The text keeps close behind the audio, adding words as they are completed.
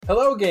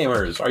Hello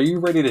gamers, are you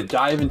ready to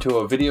dive into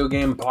a video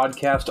game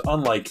podcast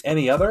unlike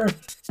any other?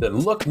 Then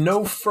look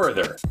no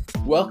further.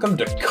 Welcome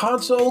to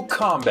Console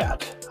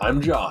Combat.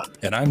 I'm John.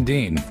 And I'm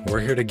Dean. We're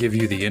here to give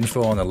you the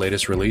info on the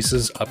latest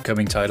releases,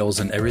 upcoming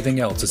titles, and everything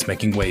else that's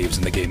making waves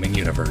in the gaming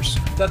universe.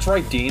 That's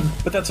right, Dean,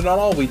 but that's not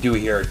all we do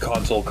here at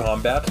Console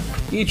Combat.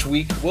 Each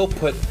week, we'll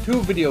pit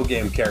two video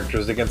game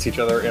characters against each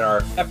other in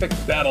our epic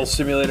battle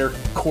simulator,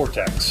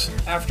 Cortex.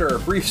 After a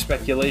brief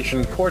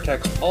speculation,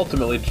 Cortex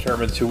ultimately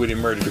determines who would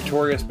emerge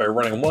victorious by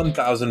running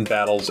 1,000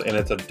 battles in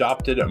its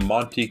adopted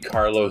Monte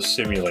Carlo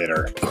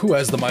simulator. Who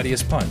has the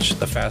mightiest punch,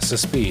 the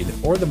fastest speed,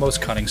 or the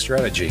most cunning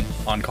strategy?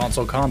 On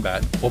Console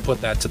Combat, we'll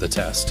put that to the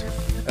test.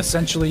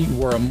 Essentially,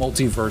 we're a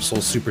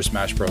multiversal Super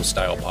Smash Bros.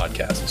 Style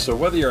podcast. So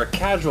whether you're a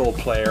casual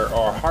player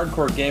or a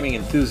hardcore gaming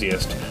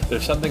enthusiast,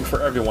 there's something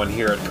for everyone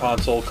here at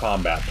Console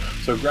Combat.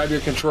 So grab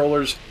your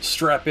controllers,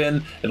 strap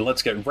in, and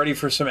let's get ready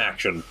for some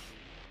action.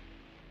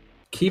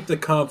 Keep the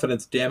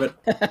confidence, damn it.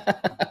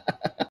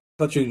 I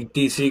thought you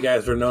DC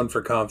guys were known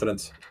for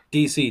confidence.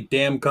 DC,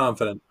 damn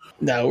confident.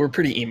 No, we're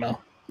pretty emo,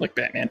 like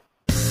Batman.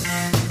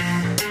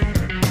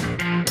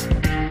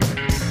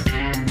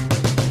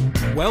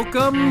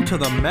 Welcome to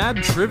the Mad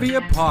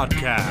Trivia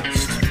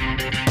Podcast.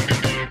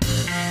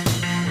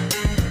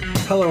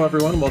 Hello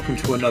everyone, welcome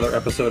to another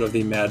episode of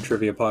the Mad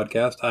Trivia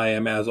Podcast. I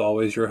am, as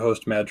always, your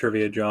host, Mad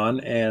Trivia John,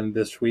 and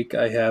this week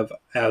I have,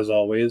 as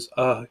always,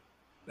 a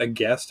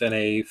guest and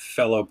a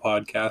fellow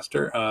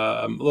podcaster.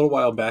 A little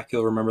while back,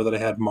 you'll remember that I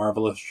had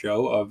Marvelous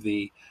Joe of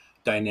the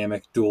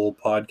Dynamic Duel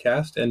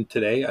podcast, and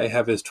today I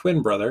have his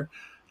twin brother,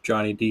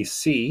 Johnny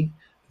DC,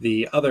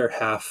 the other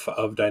half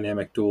of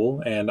Dynamic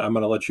Duel, and I'm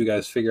going to let you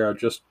guys figure out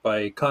just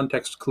by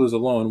context clues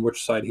alone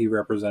which side he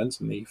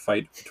represents in the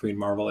fight between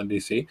Marvel and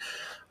DC.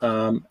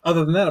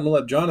 Other than that, I'm going to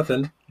let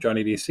Jonathan,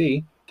 Johnny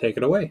DC, take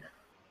it away.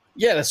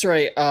 Yeah, that's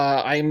right.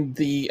 I'm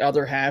the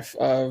other half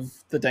of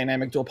the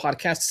Dynamic Duel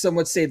podcast. Some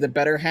would say the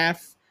better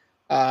half.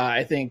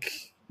 I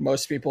think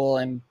most people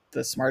and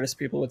the smartest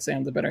people would say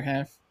I'm the better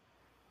half.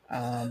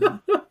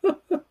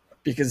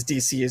 Because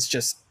DC is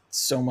just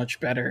so much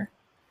better.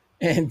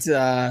 And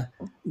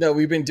no,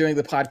 we've been doing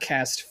the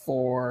podcast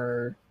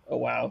for,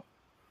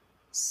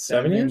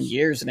 7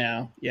 years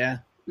now. Yeah,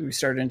 we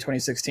started in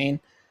 2016.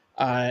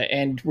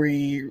 And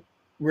we're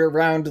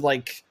around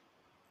like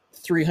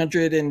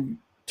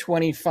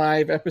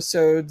 325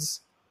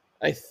 episodes,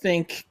 I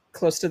think,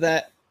 close to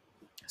that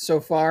so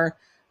far.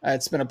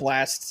 It's been a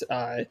blast.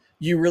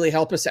 You really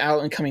help us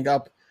out in coming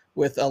up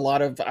with a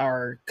lot of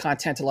our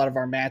content, a lot of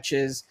our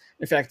matches.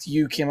 In fact,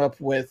 you came up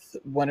with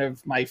one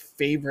of my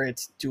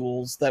favorite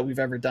duels that we've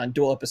ever done,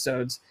 duel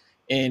episodes,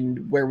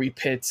 in where we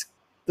pit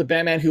the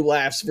Batman Who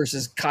Laughs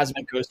versus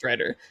Cosmic Ghost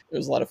Rider. It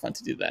was a lot of fun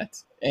to do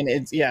that. And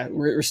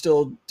we're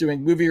still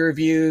doing movie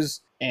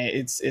reviews, and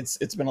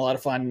it's been a lot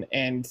of fun.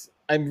 And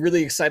I'm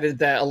really excited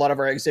that a lot of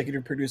our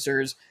executive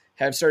producers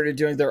have started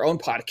doing their own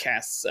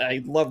podcasts.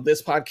 I love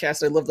this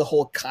podcast. I love the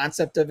whole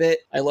concept of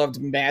it. I loved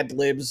Mad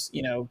Libs,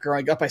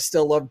 growing up. I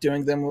still love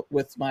doing them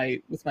with my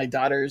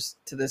daughters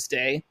to this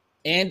day.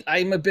 And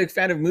I'm a big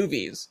fan of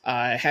movies.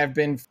 I have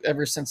been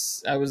ever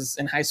since I was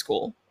in high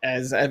school,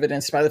 as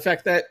evidenced by the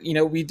fact that,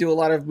 we do a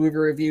lot of movie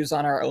reviews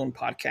on our own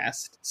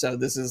podcast. So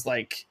this is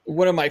like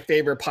one of my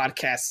favorite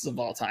podcasts of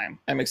all time.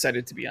 I'm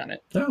excited to be on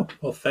it. Oh,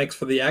 well, thanks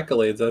for the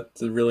accolades.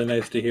 That's really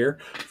nice to hear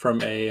from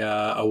a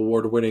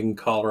award-winning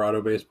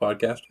Colorado-based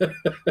podcast.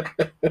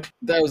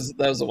 That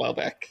was a while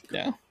back.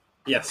 Yeah.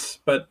 Yes,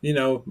 but,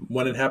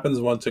 when it happens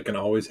once, it can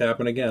always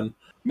happen again.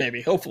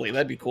 Maybe. Hopefully.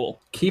 That'd be cool.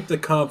 Keep the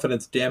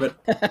confidence, damn it.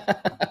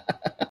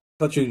 I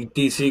thought you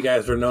DC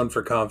guys were known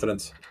for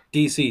confidence.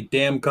 DC,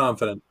 damn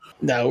confident.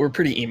 No, we're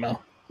pretty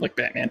emo, like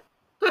Batman.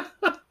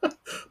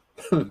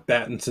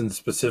 Battinson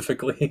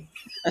specifically.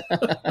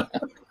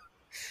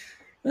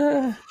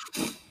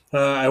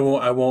 I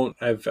won't.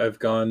 I've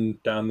gone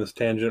down this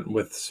tangent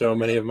with so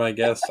many of my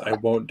guests. I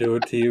won't do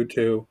it to you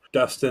too.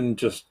 Dustin,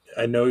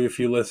 I know if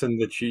you listen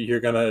that you're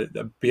going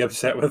to be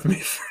upset with me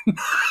for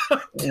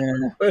not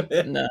doing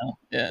it. No.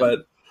 Yeah. But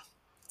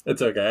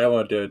it's okay. I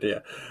won't do it to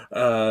you.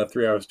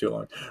 3 hours too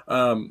long.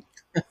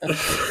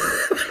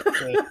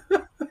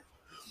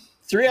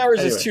 3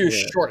 hours is too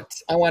short.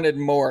 I wanted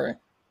more.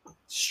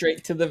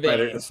 Straight to the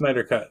vein.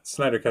 Snyder Cut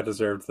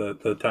deserved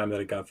the time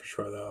that it got for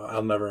sure, though.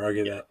 I'll never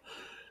argue that.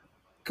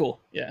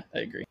 Cool. Yeah, I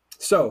agree.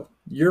 So,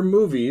 your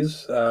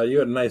movies, you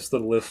had a nice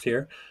little list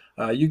here.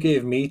 You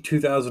gave me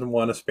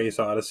 2001: A Space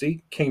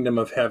Odyssey, Kingdom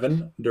of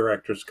Heaven,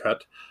 Director's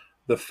Cut,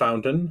 The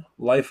Fountain,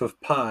 Life of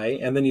Pi,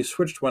 and then you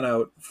switched one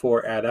out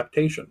for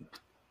adaptation.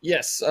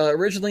 Yes.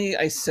 Originally,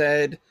 I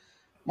said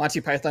Monty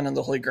Python and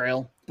the Holy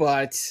Grail,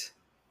 but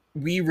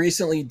we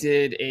recently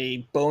did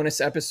a bonus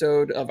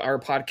episode of our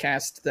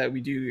podcast that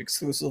we do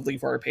exclusively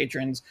for our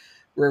patrons,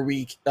 where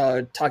we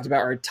talked about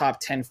our top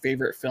 10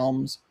 favorite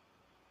films.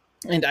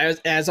 And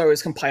as I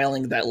was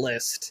compiling that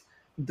list,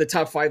 the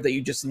top 5 that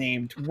you just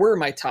named were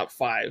my top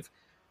 5.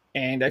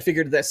 And I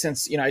figured that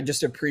since, I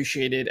just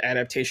appreciated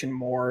adaptation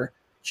more,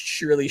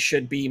 surely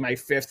should be my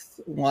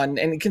 5th one.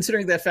 And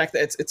considering the fact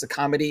that it's a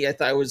comedy, I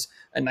thought it was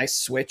a nice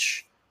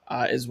switch.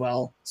 as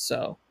well.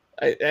 So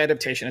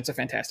adaptation, it's a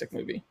fantastic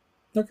movie.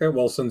 Okay,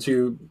 well, since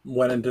you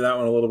went into that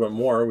one a little bit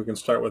more, we can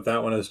start with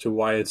that one as to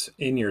why it's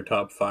in your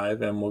top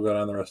 5, and we'll go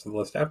down the rest of the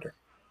list after.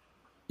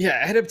 Yeah,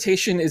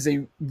 adaptation is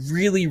a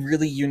really,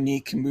 really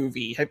unique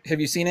movie. Have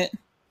you seen it?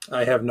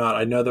 I have not.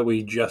 I know that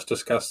we just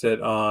discussed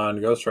it on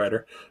Ghost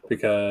Rider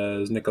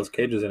because Nicolas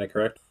Cage is in it,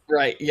 correct?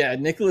 Right. Yeah,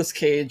 Nicolas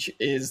Cage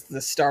is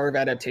the star of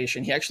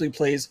adaptation. He actually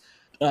plays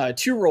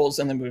 2 roles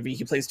in the movie.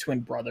 He plays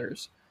twin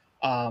brothers,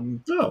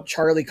 Oh,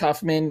 Charlie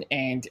Kaufman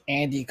and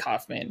Andy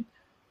Kaufman.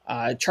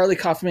 Charlie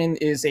Kaufman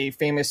is a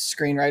famous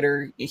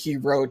screenwriter. He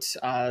wrote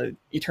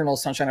Eternal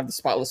Sunshine of the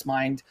Spotless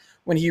Mind.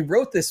 When he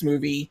wrote this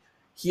movie,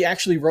 he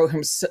actually wrote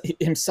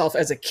himself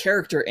as a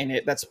character in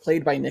it that's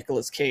played by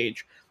Nicolas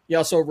Cage. He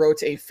also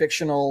wrote a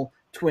fictional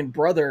twin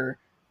brother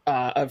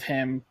of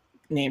him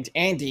named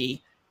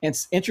Andy. And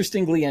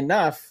interestingly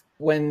enough,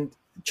 when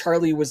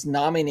Charlie was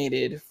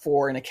nominated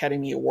for an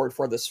Academy Award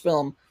for this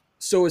film,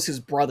 so is his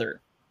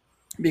brother,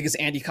 because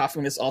Andy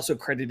Kaufman is also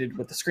credited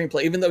with the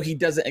screenplay, even though he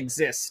doesn't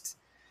exist.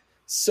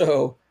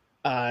 So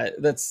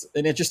that's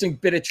an interesting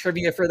bit of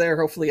trivia for there.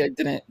 Hopefully I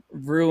didn't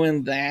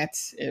ruin that,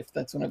 if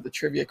that's one of the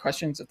trivia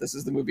questions, if this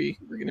is the movie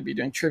we're going to be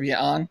doing trivia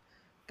on.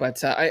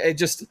 But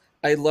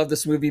I love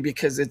this movie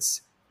because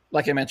it's,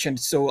 like I mentioned,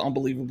 so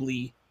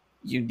unbelievably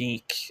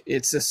unique.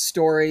 It's a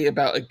story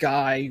about a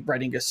guy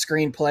writing a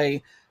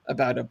screenplay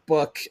about a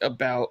book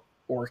about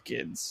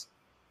orchids,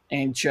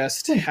 and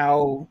just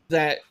how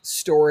that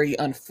story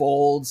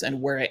unfolds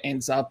and where it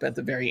ends up at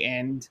the very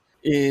end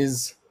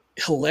is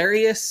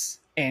hilarious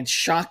and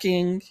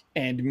shocking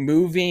and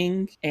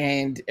moving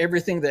and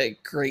everything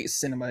that great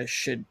cinema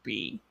should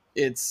be.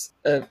 It's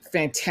a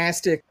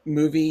fantastic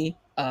movie.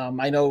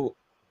 I know,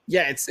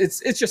 yeah,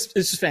 it's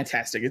just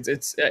fantastic.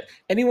 It's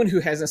anyone who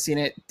hasn't seen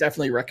it,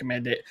 definitely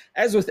recommend it.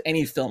 As with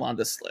any film on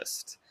this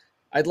list,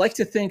 I'd like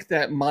to think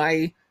that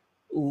my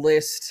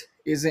list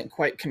isn't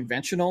quite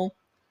conventional.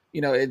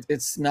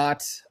 It's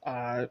not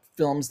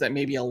films that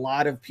maybe a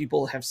lot of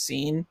people have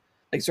seen.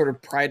 I sort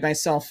of pride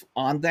myself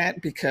on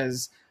that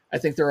because I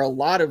think there are a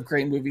lot of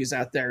great movies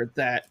out there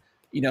that,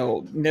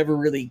 never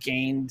really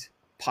gained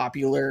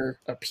popular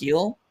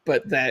appeal,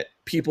 but that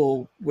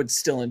people would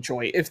still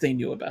enjoy if they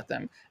knew about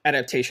them.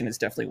 Adaptation is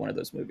definitely one of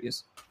those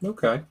movies.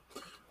 okay.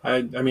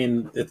 I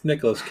mean, it's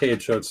Nicolas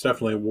Cage, so it's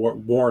definitely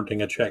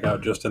warranting a check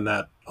out just in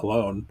that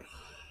alone.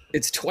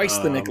 It's twice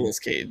the Nicolas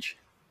Cage.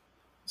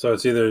 So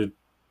it's either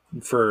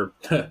for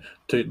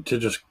to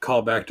just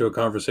call back to a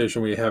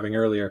conversation we were having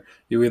earlier,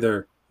 you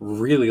either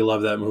really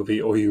love that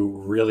movie or you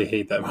really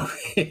hate that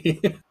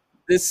movie.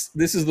 This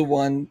is the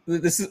one.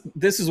 This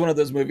is one of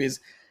those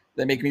movies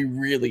that make me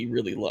really,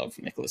 really love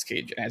Nicolas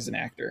Cage as an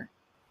actor.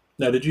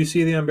 Now, did you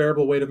see The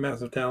Unbearable Weight of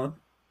Massive Talent?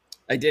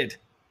 I did.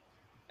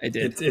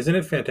 Isn't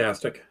it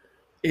fantastic?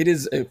 It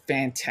is a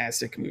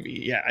fantastic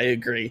movie. Yeah, I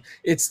agree.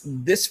 It's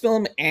this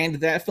film and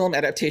that film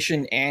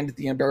adaptation and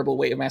The Unbearable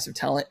Weight of Massive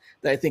Talent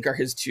that I think are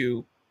his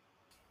 2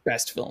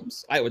 best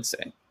films, I would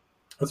say.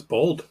 That's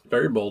bold.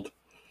 Very bold.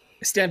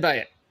 I stand by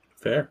it.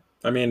 Fair.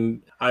 I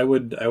mean, I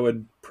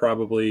would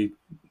probably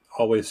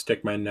always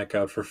stick my neck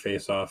out for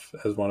Face Off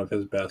as one of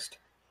his best.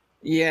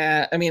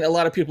 Yeah, I mean, a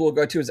lot of people will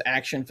go to his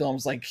action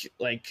films like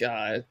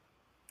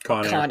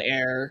Con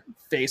Air,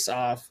 Face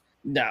Off.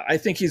 No, I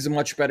think he's a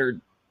much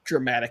better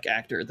dramatic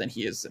actor than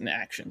he is an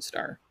action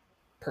star,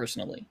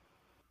 personally.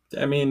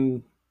 I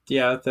mean,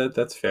 yeah,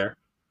 that's fair.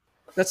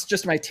 That's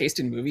just my taste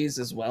in movies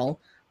as well.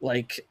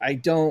 Like,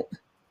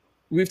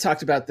 we've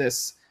talked about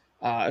this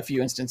a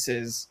few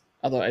instances,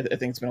 although I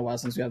think it's been a while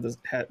since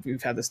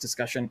we've had this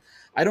discussion.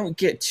 I don't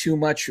get too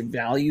much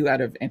value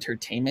out of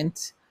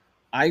entertainment.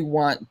 I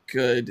want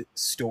good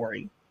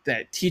story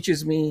that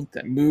teaches me,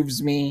 that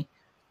moves me.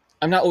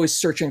 I'm not always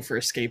searching for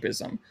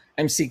escapism.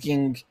 I'm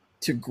seeking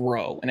to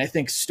grow. And I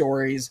think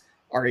stories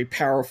are a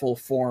powerful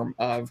form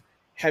of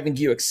having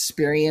you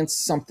experience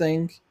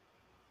something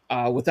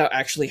without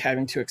actually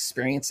having to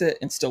experience it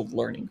and still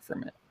learning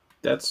from it.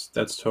 That's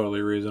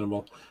totally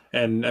reasonable.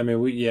 And I mean,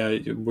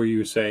 where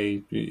you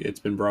say it's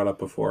been brought up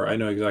before, I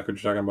know exactly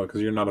what you're talking about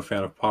because you're not a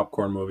fan of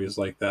popcorn movies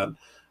like that,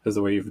 as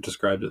the way you've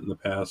described it in the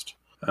past.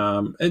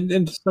 And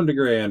to some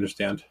degree, I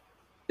understand.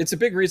 It's a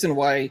big reason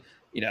why,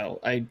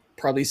 I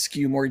probably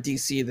skew more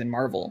DC than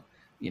Marvel.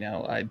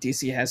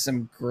 DC has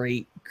some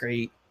great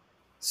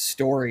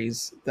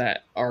stories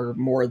that are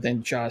more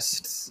than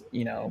just,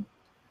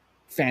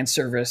 fan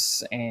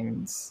service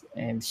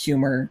and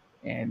humor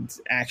and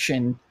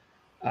action.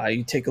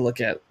 You take a look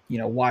at,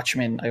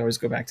 Watchmen. I always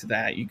go back to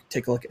that. You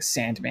take a look at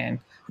Sandman.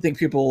 I think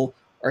people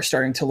are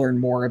starting to learn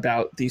more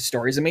about these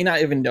stories and may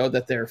not even know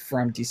that they're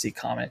from DC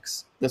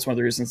Comics. That's one of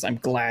the reasons I'm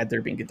glad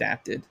they're being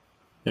adapted.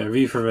 Yeah,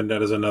 V for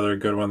Vendetta is another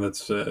good one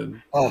that's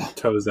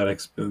toes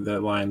that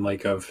line,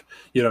 like, of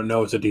you don't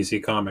know it's a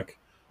DC comic,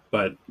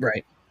 but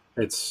right,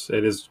 it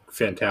is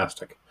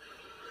fantastic.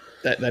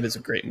 That is a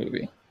great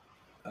movie.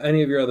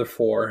 Any of your other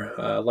four,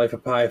 Life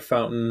of Pi,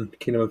 Fountain,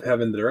 Kingdom of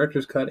Heaven, the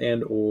director's cut,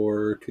 and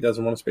or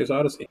 2001: A Space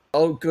Odyssey.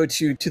 I'll go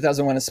to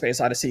 2001: A Space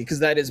Odyssey because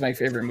that is my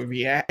favorite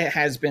movie. It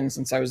has been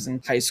since I was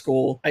in high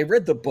school. I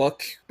read the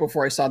book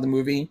before I saw the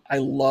movie. I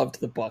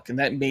loved the book, and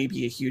that may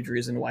be a huge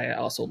reason why I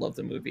also love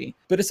the movie.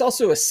 But it's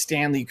also a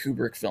Stanley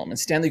Kubrick film, and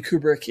Stanley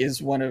Kubrick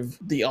is one of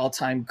the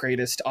all-time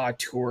greatest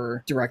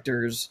auteur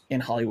directors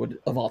in Hollywood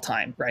of all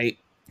time, right?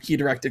 He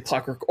directed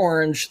Clockwork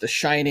Orange, The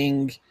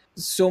Shining,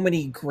 so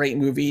many great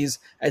movies.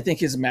 I think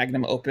his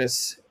magnum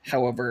opus,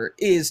 however,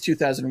 is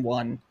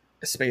 2001: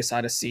 A Space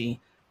Odyssey,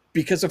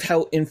 because of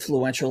how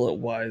influential it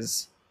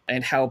was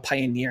and how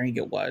pioneering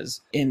it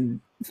was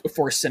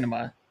for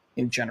cinema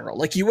in general.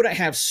 Like, you wouldn't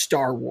have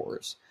Star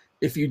Wars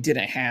if you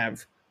didn't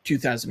have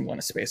 2001: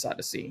 A Space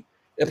Odyssey.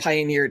 It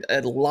pioneered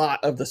a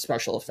lot of the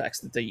special effects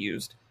that they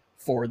used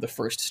for the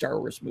first Star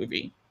Wars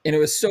movie. And it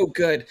was so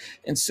good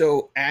and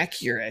so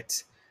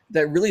accurate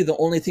that really the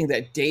only thing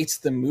that dates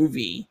the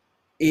movie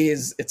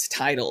is its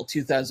title,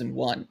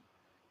 2001.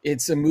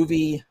 It's a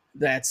movie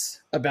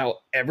that's about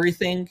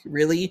everything,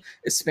 really.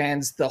 It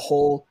spans the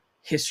whole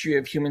history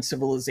of human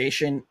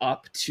civilization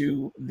up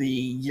to the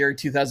year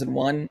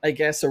 2001, I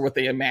guess, or what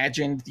they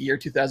imagined the year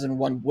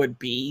 2001 would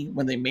be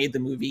when they made the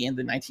movie in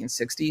the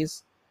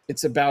 1960s.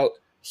 It's about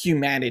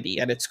humanity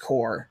at its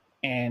core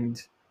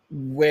and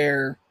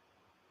where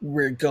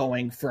we're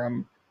going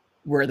from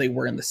where they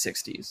were in the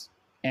 60s.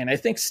 And I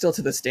think still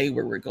to this day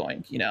where we're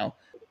going, you know.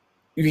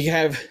 We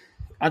have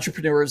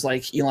entrepreneurs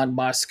like Elon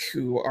Musk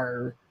who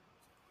are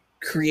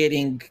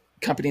creating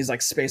companies like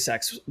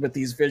SpaceX with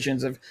these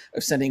visions of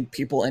sending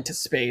people into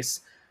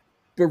space.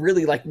 But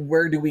really, like,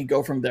 where do we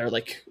go from there?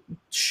 Like,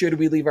 should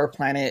we leave our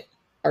planet?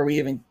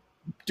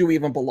 Do we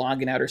even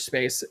belong in outer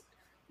space?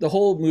 The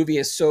whole movie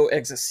is so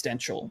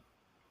existential,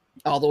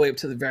 all the way up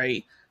to the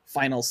very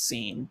final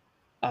scene.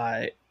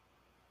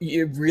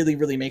 It really,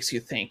 really makes you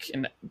think.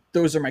 And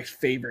those are my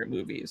favorite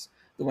movies,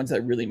 the ones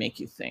that really make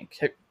you think.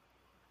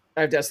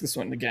 I have to ask this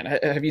one again.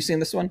 Have you seen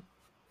this one?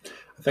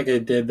 I think I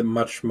did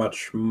much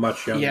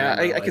younger. Yeah,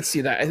 I could see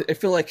that. I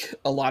feel like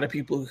a lot of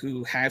people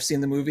who have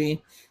seen the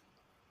movie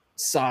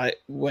saw it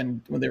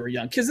when they were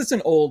young, because it's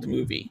an old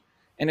movie.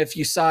 And if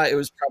you saw it, it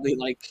was probably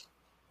like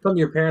something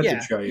your parents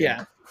would show you.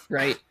 Yeah,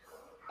 right.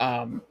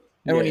 And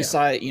when you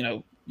saw it, you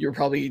know, you were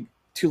probably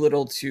too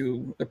little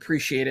to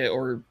appreciate it,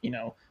 or, you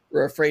know,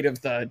 were afraid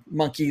of the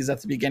monkeys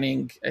at the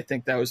beginning. I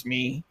think that was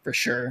me for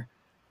sure.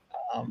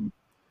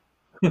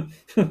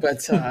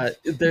 But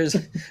there's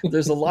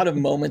a lot of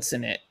moments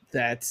in it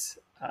that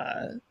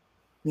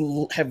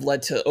have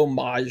led to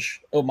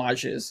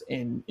homages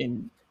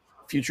in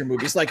future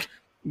movies. Like,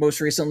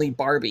 most recently,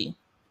 Barbie.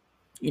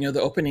 You know,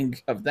 the opening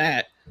of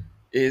that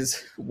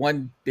is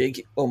one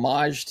big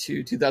homage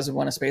to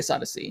 2001: A Space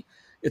Odyssey.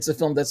 It's a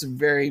film that's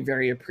very,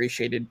 very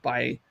appreciated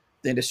by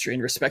the industry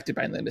and respected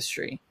by the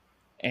industry,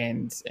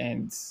 and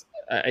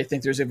I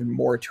think there's even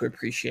more to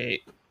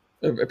appreciate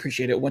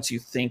it once you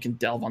think and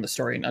delve on the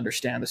story and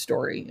understand the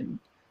story. And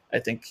I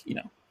think, you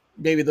know,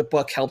 maybe the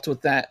book helped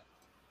with that,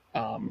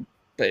 but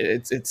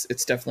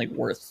it's definitely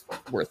worth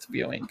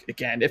viewing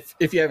again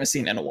if you haven't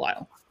seen it in a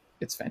while.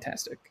 It's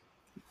fantastic.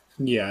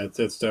 Yeah,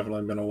 it's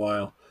definitely been a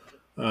while.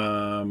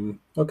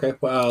 Okay,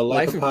 well,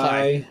 Life of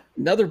Pi,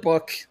 another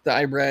book that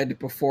I read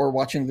before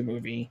watching the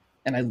movie,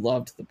 and I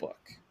loved the book.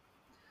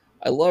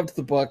 I loved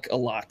the book a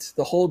lot.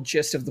 The whole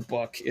gist of the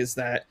book is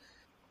that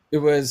it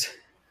was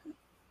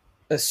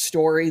a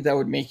story that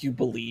would make you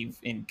believe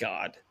in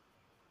God.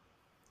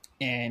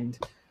 And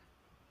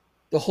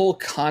the whole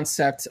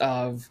concept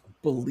of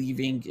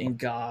believing in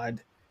God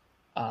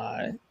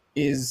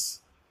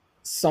is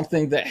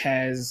something that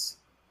has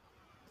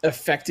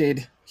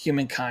affected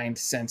humankind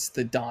since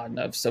the dawn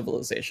of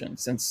civilization,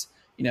 since,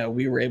 you know,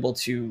 we were able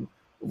to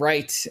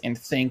write and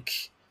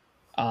think.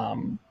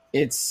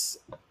 It's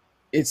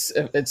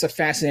a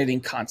fascinating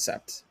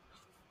concept,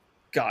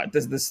 God,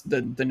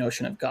 the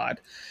notion of God.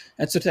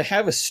 And so to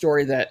have a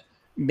story that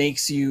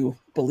makes you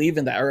believe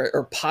in that,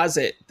 or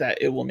posit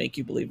that it will make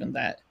you believe in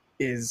that,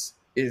 is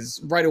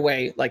right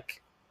away,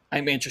 like,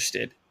 I'm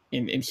interested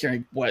in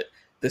hearing what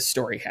this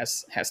story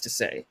has to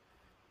say.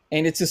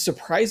 And it's a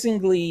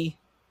surprisingly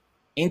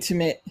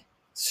intimate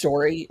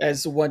story,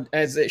 as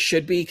it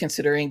should be,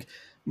 considering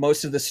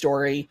most of the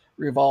story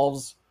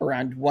revolves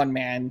around one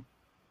man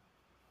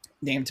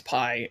named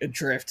Pi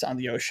adrift on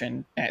the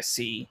ocean at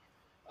sea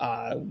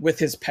with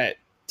his pet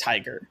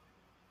tiger,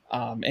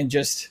 and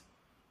just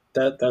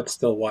that's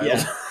still wild.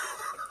 Yeah.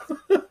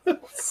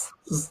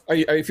 Are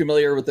you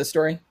familiar with this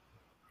story?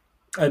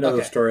 I know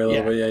the story a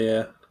little bit.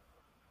 Yeah.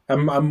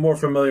 I'm more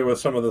familiar with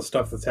some of the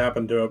stuff that's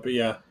happened to it, but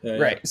yeah.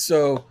 Right.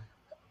 So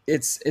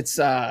it's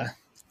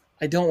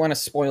I don't want to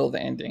spoil the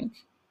ending,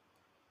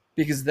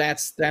 because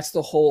that's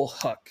the whole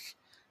hook.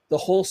 The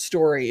whole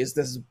story is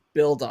this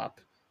build up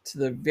to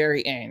the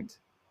very end,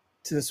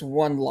 to this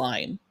one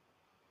line.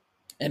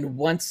 And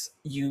once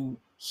you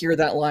hear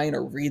that line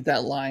or read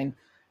that line,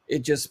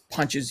 it just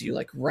punches you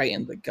like right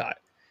in the gut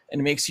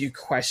and makes you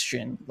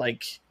question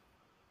like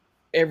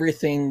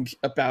everything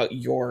about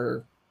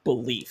your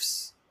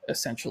beliefs,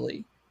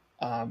 essentially,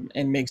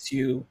 and makes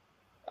you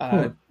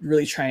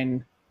really try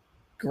and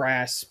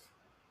grasp,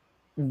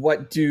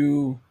 what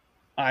do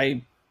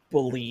I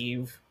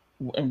believe,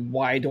 and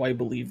why do I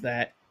believe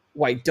that?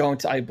 Why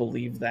don't I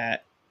believe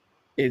that?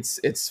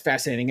 It's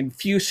fascinating, and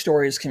few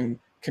stories can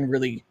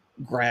really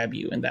grab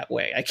you in that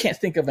way. I can't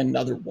think of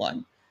another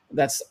one.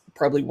 That's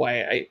probably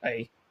why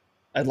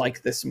I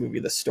like this movie,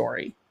 the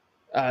story.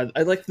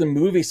 I like the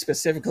movie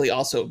specifically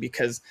also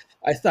because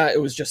I thought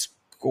it was just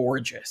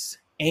gorgeous.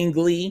 Ang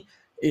Lee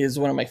is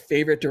one of my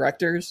favorite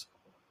directors.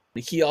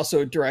 He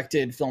also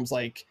directed films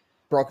like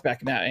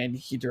Brokeback Mountain.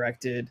 He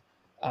directed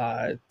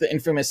the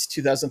infamous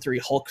 2003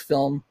 Hulk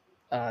film.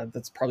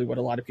 That's probably what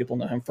a lot of people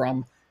know him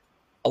from.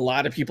 A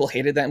lot of people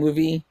hated that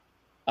movie.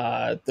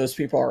 Those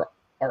people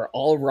are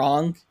all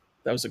wrong.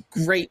 That was a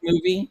great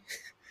movie,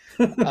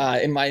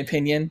 in my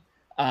opinion.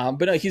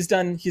 But no, he's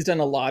done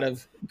a lot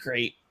of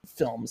great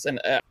films, and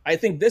I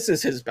think this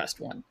is his best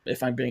one.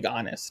 If I'm being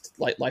honest,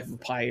 like Life of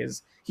Pi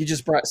is, he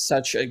just brought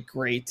such a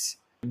great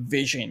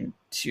vision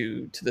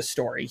to the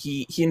story.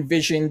 He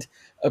envisioned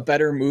a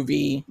better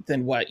movie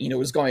than what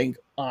was going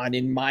on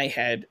in my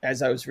head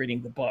as I was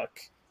reading the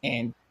book,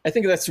 and I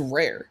think that's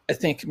rare. I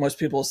think most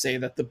people say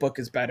that the book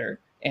is better,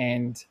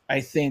 and I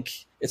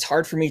think it's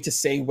hard for me to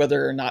say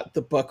whether or not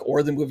the book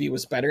or the movie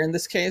was better in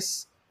this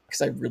case,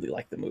 because I really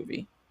like the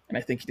movie, and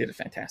I think he did a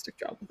fantastic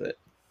job with it.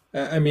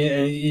 I mean,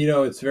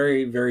 it's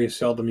very, very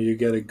seldom you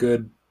get a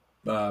good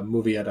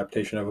movie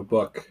adaptation of a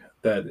book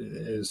that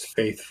is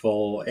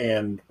faithful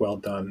and well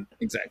done.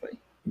 Exactly.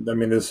 I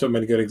mean, there's so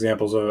many good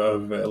examples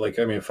of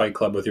Fight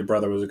Club with your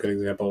brother was a good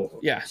example.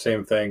 Yeah.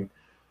 Same thing.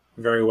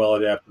 Very well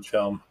adapted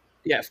film.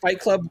 Yeah,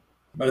 Fight Club.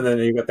 And then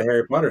you got the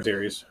Harry Potter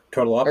series.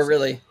 Total opposite. Oh,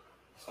 really?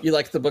 You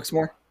like the books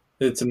more?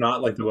 It's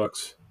not like the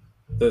books.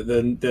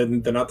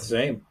 They're not the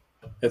same.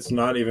 It's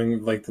not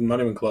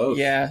even close.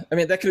 Yeah, I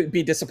mean, that could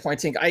be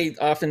disappointing. I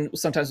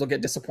sometimes will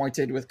get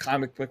disappointed with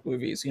comic book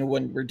movies,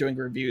 when we're doing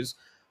reviews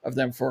of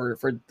them for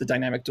the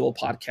Dynamic Duel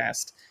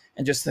podcast,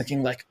 and just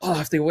thinking like, oh,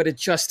 if they would have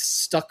just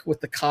stuck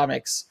with the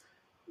comics,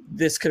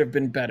 this could have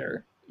been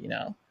better,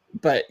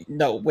 But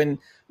no, when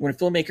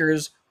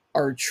filmmakers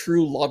are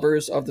true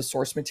lovers of the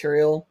source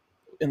material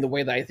in the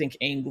way that I think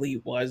Ang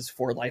Lee was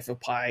for Life of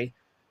Pi,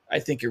 I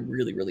think it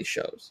really, really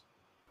shows.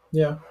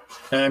 Yeah.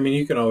 I mean,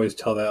 you can always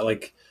tell that.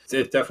 Like,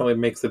 it definitely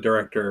makes the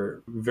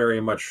director very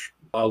much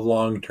a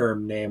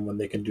long-term name when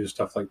they can do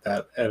stuff like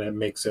that, and it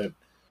makes it...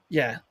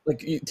 Yeah,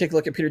 like, you take a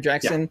look at Peter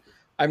Jackson. Yeah.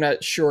 I'm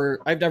not sure.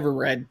 I've never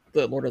read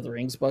the Lord of the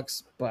Rings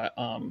books, but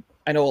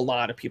I know a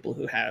lot of people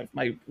who have.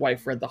 My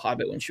wife read The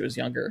Hobbit when she was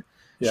younger.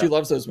 Yeah. She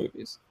loves those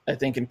movies, I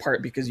think in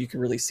part because you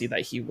can really see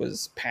that he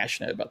was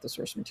passionate about the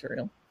source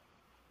material.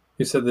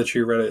 You said that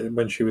she read it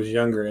when she was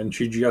younger, and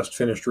she just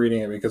finished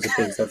reading it because it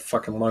takes that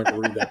fucking long to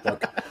read that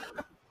book.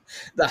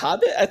 The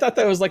Hobbit? I thought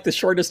that was like the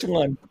shortest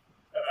one.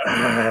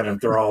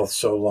 They're all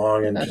so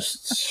long, and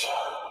just...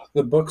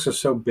 the books are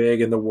so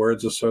big, and the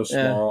words are so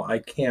small. Yeah. I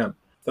can't...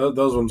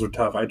 Those ones are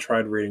tough. I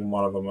tried reading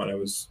one of them, and it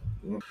was...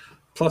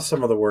 Plus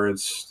some of the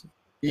words...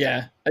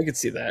 Yeah, I could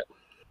see that.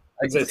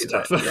 It's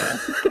tough. Yeah.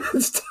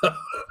 It's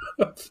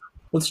tough.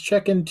 Let's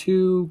check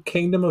into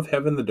Kingdom of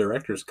Heaven, the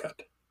director's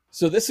cut.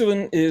 So this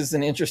one is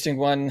an interesting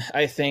one,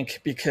 I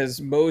think,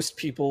 because most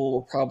people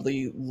will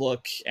probably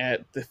look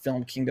at the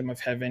film Kingdom of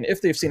Heaven,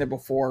 if they've seen it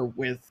before,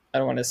 with, I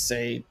don't want to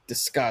say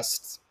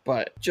disgust,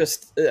 but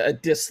just a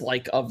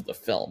dislike of the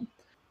film.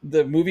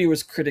 The movie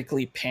was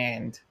critically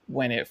panned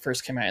when it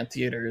first came out in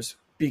theaters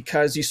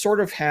because you sort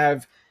of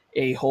have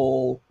a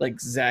whole, like,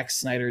 Zack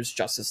Snyder's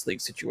Justice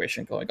League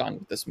situation going on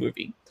with this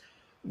movie.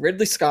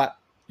 Ridley Scott,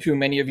 who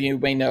many of you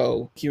may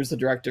know, he was the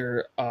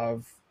director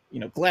of,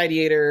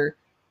 Gladiator,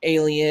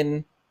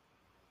 Alien,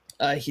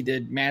 he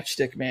did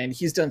Matchstick Man.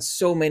 He's done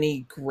so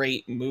many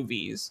great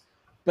movies,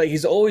 but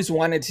he's always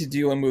wanted to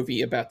do a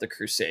movie about the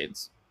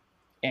Crusades.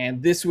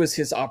 And this was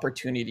his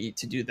opportunity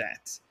to do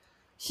that.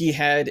 He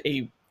had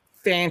a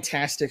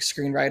fantastic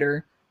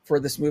screenwriter for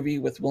this movie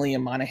with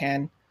William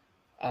Monahan,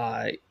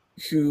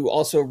 who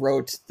also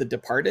wrote The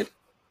Departed,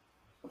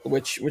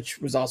 which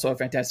was also a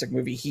fantastic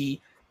movie. He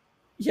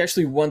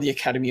actually won the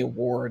Academy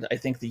Award, I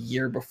think, the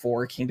year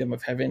before Kingdom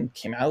of Heaven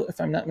came out,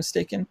 if I'm not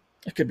mistaken.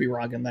 I could be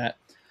wrong in that.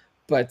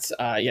 But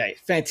yeah,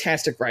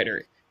 fantastic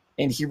writer.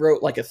 And he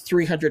wrote like a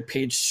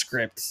 300-page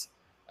script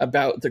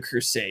about the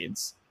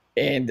Crusades.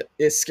 And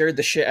it scared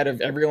the shit out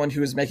of everyone who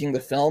was making the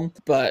film.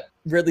 But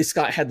Ridley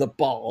Scott had the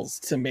balls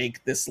to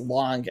make this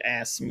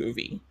long-ass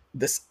movie.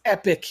 This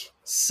epic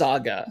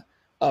saga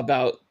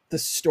about the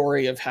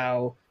story of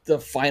how the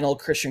final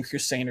Christian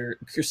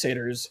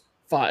crusaders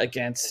fought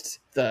against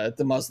the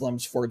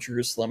Muslims for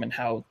Jerusalem and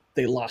how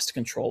they lost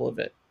control of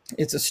it.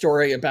 It's a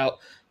story about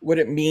what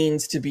it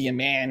means to be a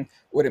man,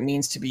 what it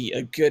means to be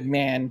a good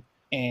man.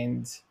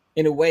 And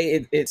in a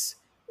way, it's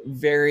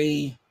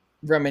very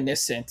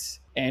reminiscent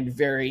and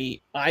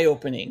very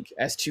eye-opening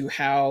as to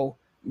how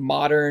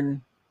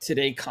modern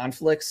today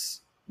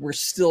conflicts were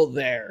still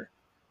there,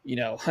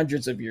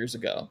 hundreds of years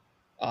ago,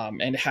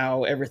 and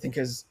how everything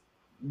has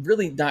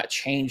really not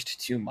changed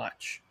too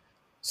much.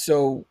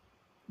 So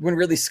when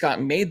Ridley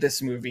Scott made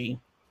this movie,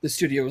 the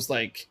studio was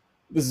like,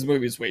 this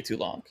movie is way too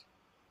long.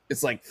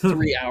 It's like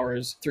 3+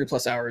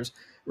 hours.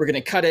 We're going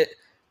to cut it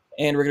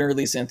and we're going to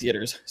release it in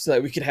theaters so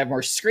that we could have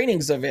more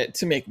screenings of it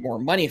to make more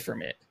money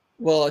from it.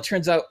 Well, it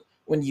turns out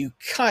when you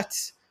cut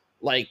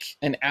like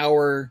an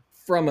hour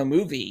from a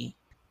movie,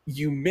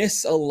 you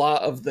miss a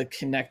lot of the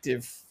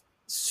connective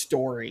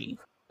story,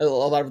 a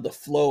lot of the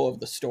flow of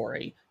the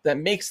story that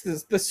makes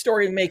the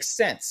story make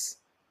sense.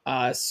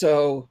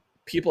 So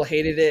people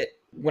hated it.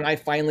 When I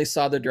finally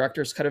saw the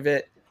director's cut of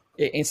it,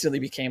 it instantly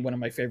became one of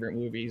my favorite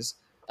movies.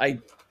 I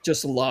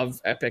just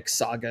love epic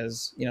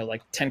sagas,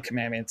 like Ten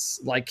Commandments,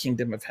 like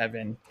Kingdom of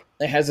Heaven.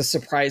 It has a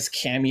surprise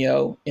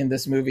cameo in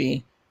this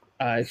movie,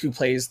 who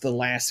plays the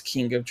last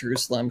king of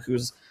Jerusalem,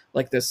 who's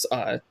like this,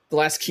 the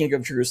last king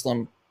of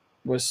Jerusalem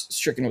was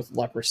stricken with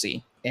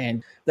leprosy.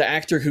 And the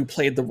actor who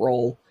played the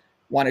role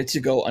wanted to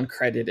go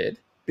uncredited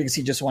because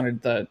he just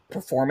wanted the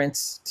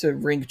performance to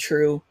ring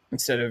true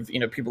instead of,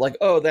 people like,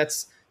 oh,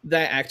 that's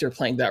that actor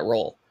playing that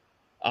role.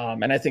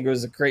 And I think it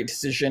was a great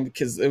decision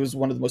because it was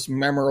one of the most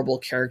memorable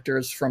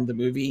characters from the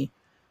movie.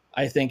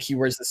 I think he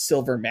wears the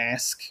silver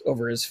mask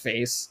over his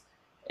face,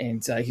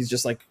 and he's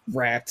just like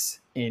wrapped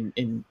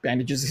in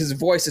bandages. His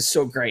voice is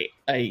so great.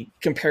 I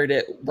compared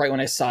it right when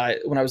I saw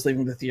it, when I was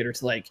leaving the theater,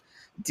 to like,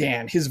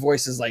 damn, his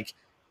voice is like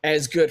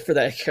as good for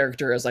that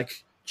character as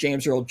like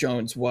James Earl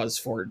Jones was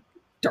for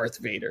Darth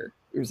Vader.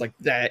 It was like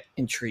that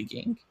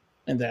intriguing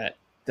and that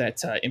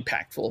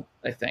impactful,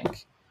 I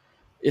think.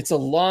 It's a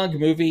long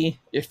movie.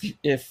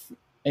 If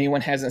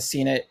anyone hasn't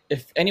seen it,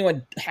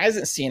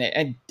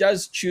 and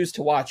does choose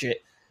to watch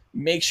it,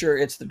 make sure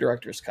it's the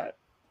director's cut,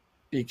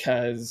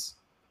 because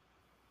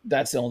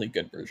that's the only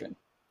good version.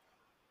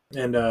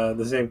 And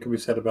the same can be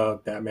said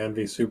about Batman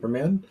v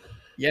Superman,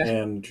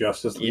 and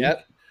Justice League,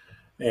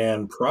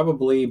 and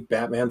probably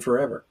Batman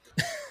Forever.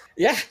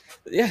 Yeah,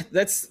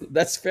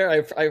 that's fair.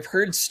 I've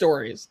heard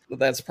stories that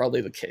that's probably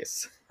the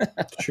case.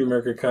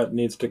 Schumacher cut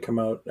needs to come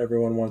out.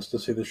 Everyone wants to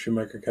see the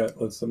Schumacher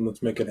cut. Let's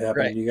make it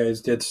happen. Right. You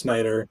guys did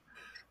Snyder,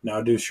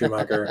 now do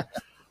Schumacher.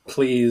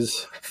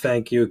 Please,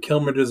 thank you.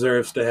 Kilmer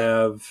deserves to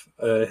have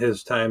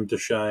his time to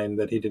shine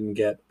that he didn't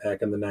get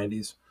back in the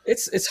 90s.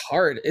 It's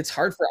hard. It's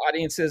hard for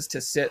audiences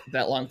to sit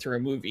that long through a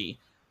movie.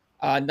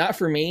 Not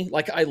for me.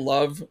 Like, I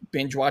love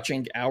binge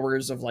watching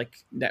hours of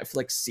like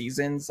Netflix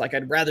seasons. Like,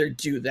 I'd rather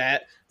do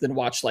that than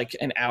watch like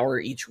an hour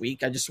each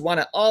week. I just want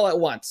it all at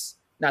once.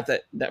 Not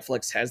that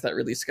Netflix has that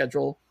release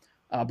schedule,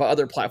 but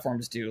other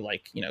platforms do,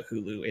 like,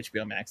 Hulu,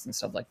 HBO Max, and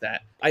stuff like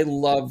that. I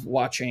love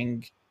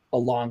watching a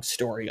long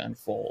story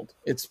unfold.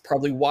 It's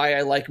probably why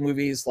I like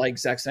movies like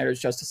Zack Snyder's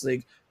Justice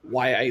League,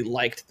 why I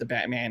liked the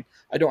Batman.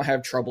 I don't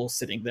have trouble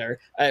sitting there.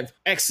 I have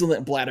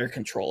excellent bladder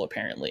control,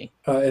 apparently.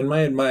 In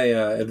my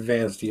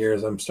advanced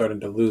years, I'm starting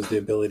to lose the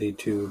ability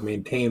to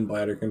maintain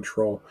bladder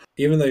control.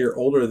 Even though you're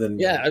older than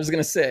me. Yeah, I was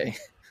going to say.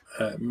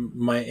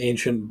 My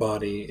ancient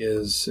body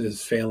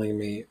is failing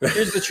me.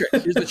 Here's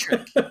the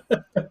trick.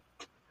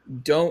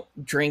 Don't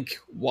drink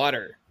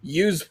water.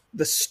 Use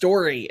the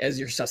story as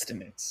your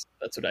sustenance.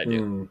 That's what I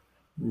do.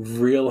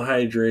 Real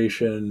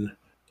hydration.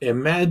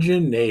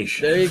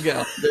 Imagination. There you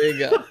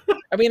go.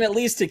 I mean, at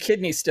least to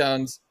kidney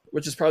stones,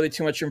 which is probably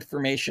too much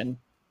information,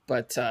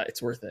 but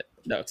it's worth it.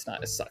 No, it's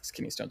not. It sucks.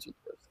 Kidney stones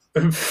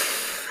are worth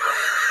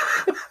it.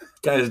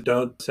 Guys,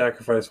 don't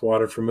sacrifice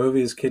water for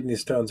movies. Kidney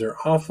stones are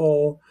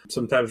awful.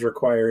 Sometimes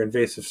require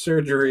invasive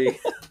surgery.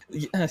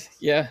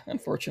 Yeah,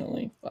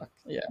 unfortunately. Fuck,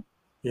 yeah.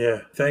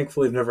 Yeah,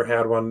 thankfully I've never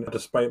had one.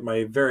 Despite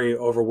my very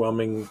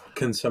overwhelming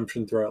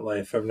consumption throughout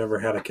life, I've never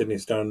had a kidney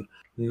stone.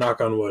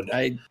 Knock on wood.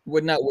 I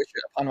would not wish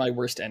it upon my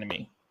worst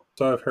enemy.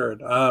 So I've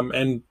heard.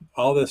 And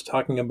all this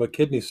talking about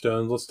kidney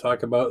stones, let's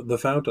talk about The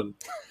Fountain.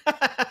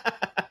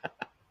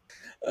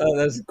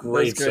 That's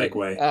great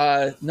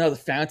segue. No, The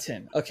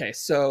Fountain. Okay,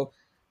 so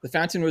The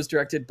Fountain was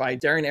directed by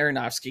Darren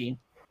Aronofsky,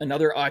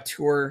 another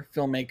auteur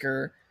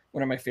filmmaker,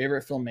 one of my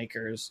favorite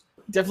filmmakers.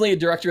 Definitely a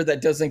director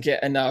that doesn't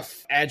get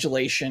enough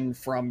adulation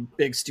from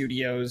big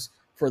studios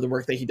for the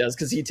work that he does,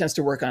 because he tends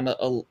to work on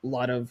a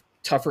lot of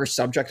tougher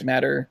subject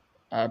matter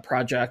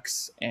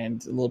projects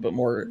and a little bit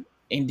more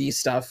indie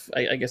stuff,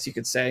 I guess you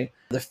could say.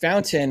 The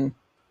Fountain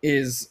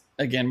is,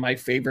 again, my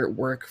favorite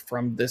work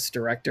from this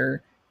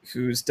director,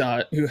 who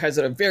has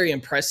a very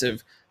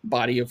impressive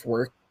body of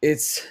work.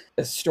 It's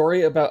a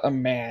story about a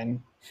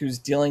man who's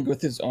dealing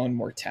with his own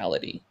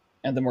mortality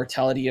and the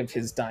mortality of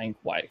his dying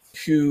wife,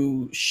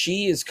 who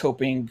she is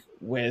coping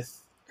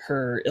with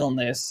her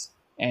illness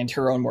and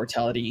her own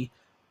mortality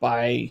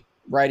by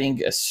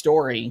writing a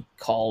story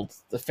called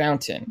The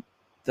Fountain.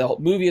 The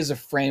movie is a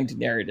framed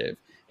narrative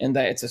in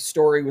that it's a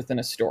story within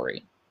a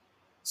story.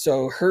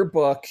 So her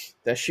book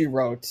that she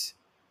wrote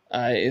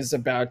is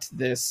about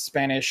this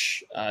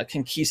Spanish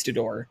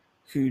conquistador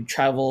who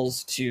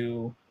travels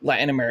to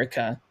Latin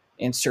America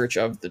in search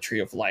of the Tree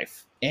of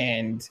Life.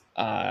 And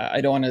I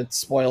don't want to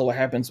spoil what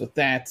happens with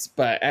that,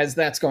 but as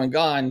that's going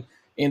on,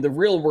 in the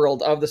real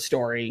world of the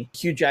story,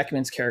 Hugh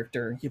Jackman's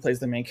character, he plays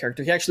the main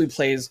character. He actually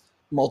plays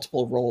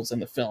multiple roles in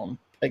the film.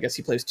 I guess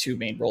he plays two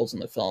main roles in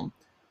the film.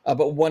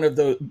 but one of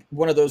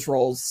those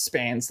roles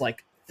spans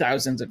like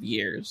thousands of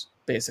years.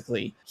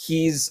 Basically,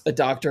 he's a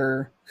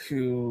doctor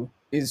who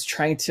is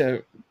trying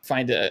to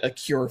find a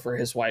cure for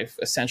his wife,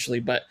 essentially,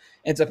 but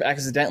ends up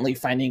accidentally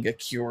finding a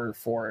cure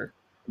for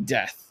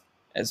death,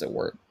 as it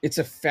were. It's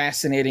a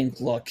fascinating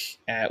look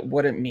at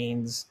what it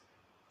means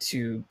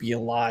to be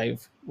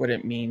alive, what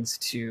it means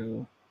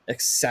to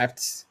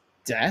accept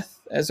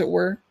death, as it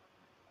were.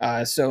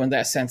 So in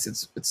that sense,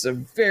 it's a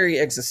very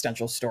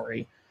existential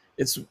story.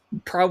 It's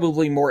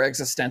probably more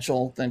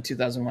existential than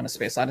 2001: A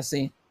Space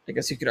Odyssey, I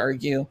guess you could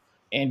argue.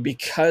 And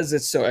because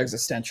it's so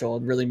existential,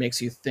 it really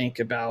makes you think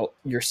about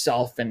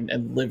yourself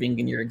and living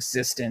in your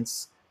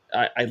existence.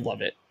 I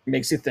love it. It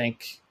makes you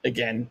think.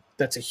 Again,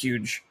 that's a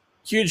huge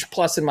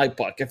plus in my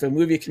book. If a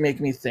movie can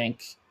make me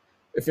think,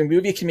 if a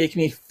movie can make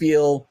me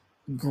feel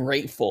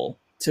grateful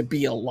to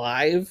be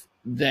alive,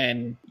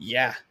 then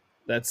yeah,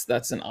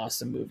 that's an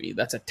awesome movie.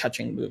 That's a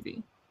touching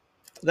movie.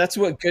 That's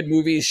what good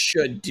movies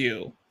should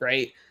do,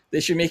 right? They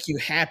should make you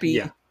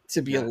happy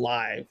to be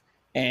alive.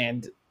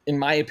 And in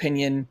my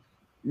opinion,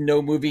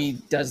 no movie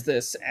does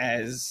this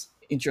as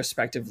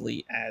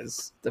introspectively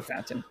as The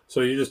Fountain.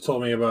 So you just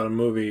told me about a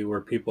movie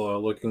where people are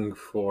looking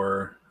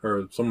for,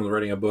 or someone's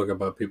writing a book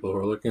about people who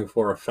are looking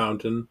for a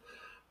fountain,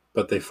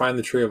 but they find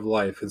the Tree of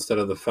Life instead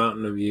of the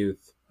Fountain of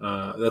Youth.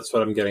 That's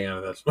what I'm getting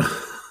out of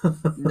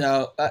this.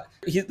 No,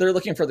 they're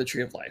looking for the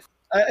Tree of Life.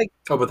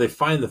 But they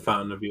find the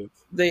Fountain of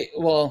Youth.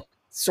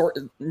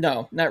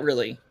 No, not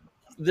really.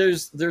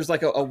 There's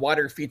like a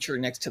water feature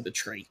next to the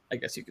tree, I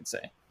guess you could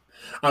say.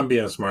 I'm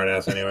being a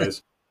smartass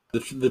anyways.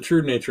 The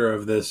true nature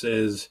of this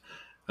is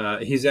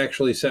he's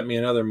actually sent me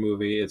another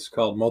movie. It's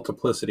called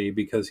Multiplicity,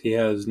 because he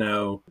has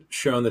now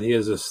shown that he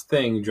has this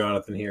thing,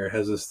 Jonathan here,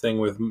 has this thing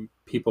with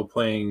people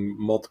playing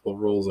multiple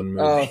roles in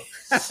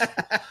movies.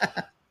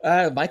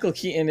 Michael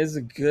Keaton is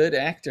a good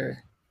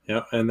actor.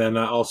 Yeah, and then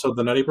also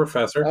The Nutty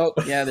Professor. Oh,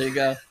 yeah, there you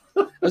go.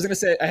 I was going to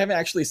say, I haven't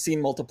actually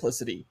seen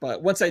Multiplicity,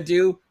 but once I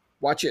do,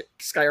 watch it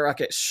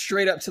skyrocket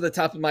straight up to the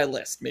top of my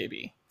list,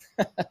 maybe.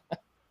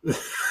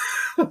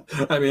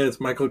 I mean, it's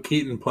Michael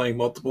Keaton playing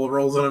multiple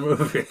roles in a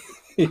movie.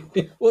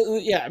 Well,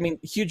 yeah, I mean,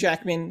 Hugh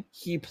Jackman,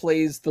 he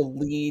plays the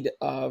lead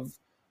of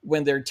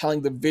when they're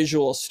telling the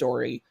visual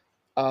story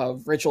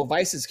of Rachel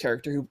Weisz's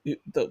character,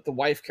 the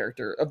wife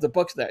character of the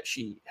book that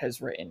she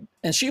has written.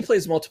 And she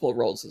plays multiple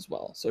roles as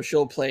well. So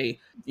she'll play,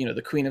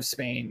 the Queen of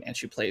Spain, and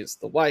she plays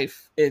the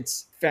wife.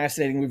 It's a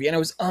fascinating movie, and it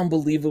was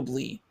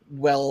unbelievably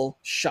well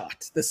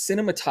shot. The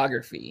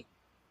cinematography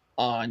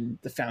on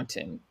The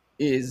Fountain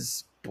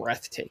is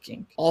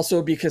breathtaking.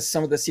 Also because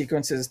some of the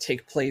sequences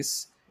take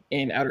place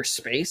in outer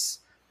space,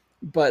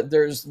 but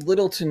there's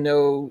little to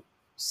no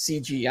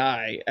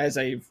CGI, as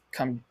I've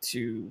come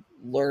to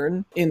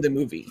learn in the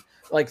movie.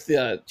 Like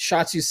the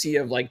shots you see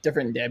of like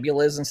different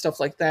nebulas and stuff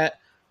like that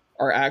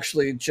are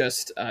actually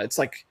just it's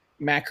like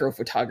macro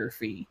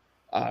photography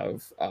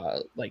of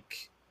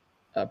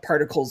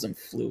particles and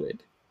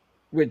fluid,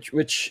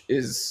 which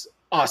is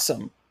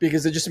awesome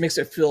because it just makes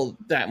it feel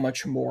that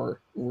much more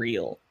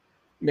real.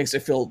 It makes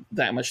it feel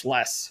that much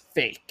less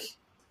fake.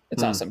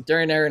 It's awesome.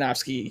 Darren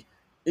Aronofsky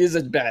is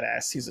a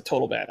badass. He's a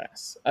total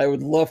badass. I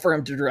would love for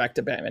him to direct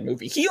a Batman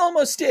movie. He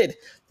almost did.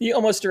 He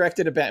almost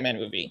directed a Batman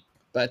movie,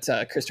 but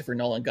Christopher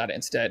Nolan got it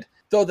instead.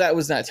 Though that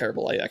was not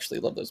terrible. I actually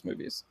love those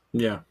movies.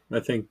 Yeah,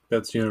 I think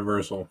that's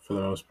universal for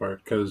the most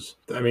part. Because,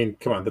 I mean,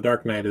 come on, The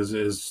Dark Knight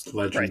is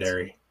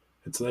legendary.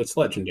 Right. It's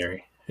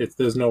legendary.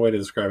 There's no way to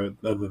describe it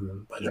other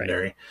than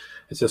legendary. Right.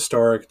 It's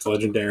historic. It's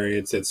legendary.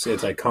 It's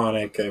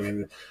iconic. I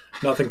mean,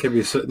 nothing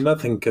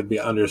could be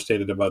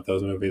understated about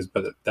those movies,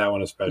 but that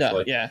one especially.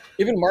 No, yeah,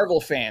 even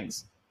Marvel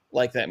fans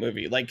like that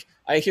movie. Like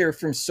I hear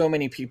from so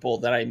many people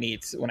that I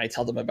meet when I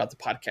tell them about the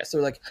podcast,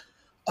 they're like,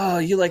 "Oh,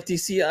 you like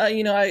DC?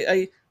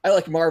 I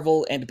like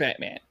Marvel and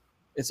Batman."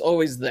 It's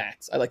always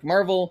that. I like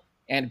Marvel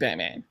and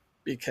Batman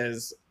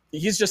because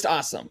he's just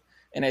awesome.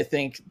 And I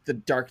think The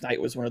Dark Knight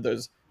was one of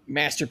those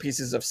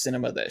masterpieces of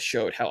cinema that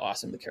showed how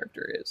awesome the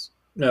character is.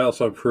 It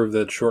also proved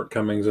that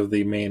shortcomings of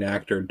the main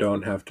actor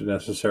don't have to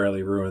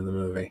necessarily ruin the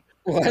movie.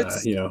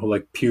 What?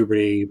 Like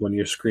puberty when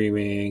you're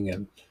screaming,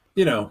 and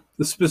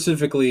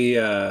specifically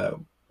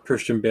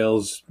Christian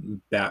Bale's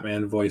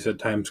Batman voice at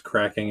times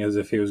cracking as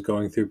if he was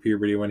going through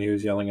puberty when he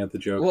was yelling at the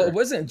Joker. Well, it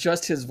wasn't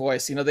just his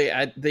voice.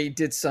 They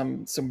did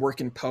some work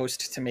in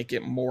post to make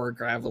it more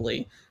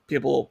gravelly.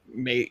 People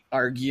may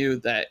argue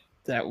that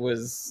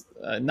was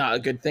not a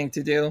good thing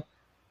to do.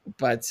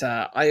 But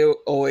I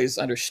always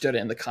understood it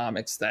in the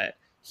comics that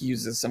he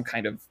uses some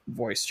kind of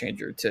voice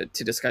changer to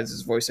disguise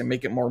his voice and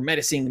make it more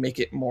menacing, make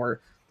it more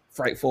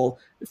frightful.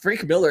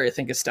 Frank Miller, I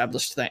think,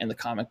 established that in the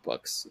comic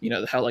books.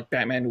 How like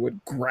Batman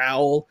would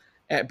growl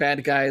at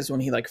bad guys when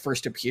he like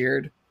first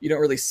appeared. You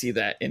don't really see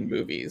that in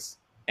movies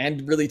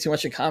and really too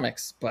much in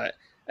comics. But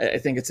I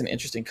think it's an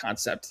interesting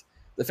concept.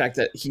 The fact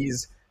that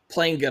he's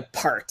playing a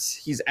part,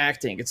 he's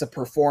acting, it's a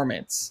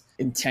performance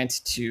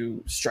intent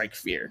to strike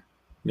fear.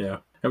 Yeah.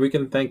 And we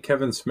can thank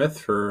Kevin Smith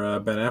for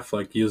Ben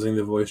Affleck using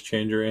the voice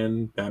changer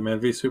in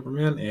Batman v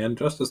Superman and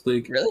Justice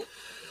League. Really?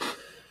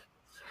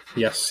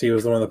 Yes, he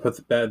was the one that put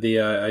the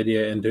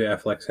idea into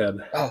Affleck's head.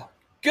 Oh,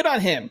 good on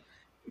him.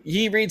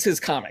 He reads his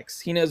comics.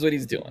 He knows what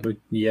he's doing. But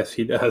yes,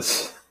 he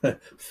does.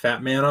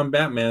 Fat man on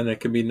Batman. It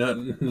can be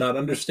not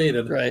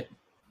understated. Right.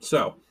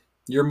 So,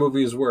 your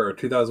movies were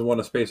 2001: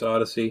 A Space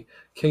Odyssey,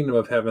 Kingdom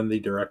of Heaven, the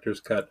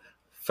director's cut,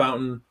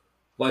 Fountain,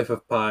 Life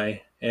of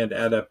Pi, and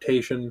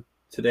Adaptation.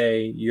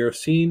 Today, your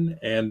scene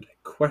and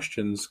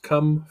questions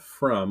come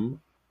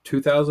from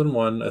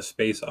 2001: A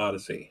Space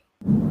Odyssey.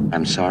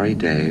 I'm sorry,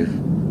 Dave.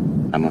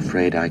 I'm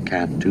afraid I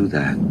can't do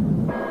that.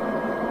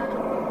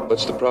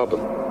 What's the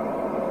problem?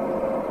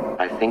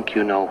 I think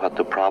you know what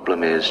the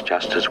problem is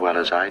just as well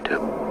as I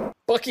do.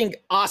 Fucking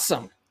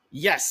awesome.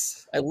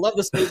 Yes. I love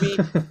this movie.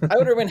 I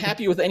would have been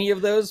happy with any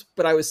of those,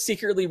 but I was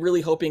secretly really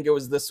hoping it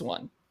was this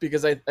one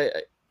because I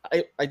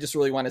just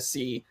really want to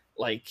see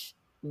like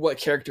what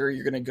character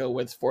you're going to go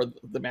with for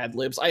the Mad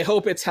Libs. I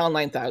hope it's Hal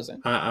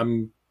 9000.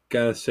 I'm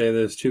going to say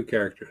there's two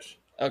characters.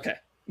 Okay.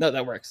 No,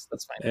 that works.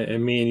 That's fine.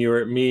 And me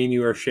and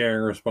you are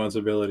sharing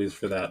responsibilities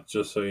for that,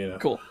 just so you know.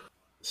 Cool.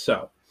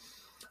 So,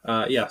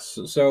 yes.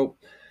 So,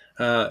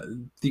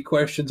 the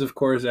questions, of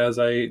course, as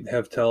I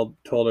have told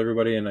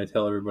everybody, and I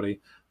tell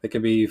everybody, they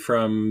can be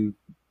from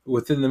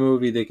within the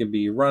movie. They can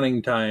be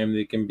running time.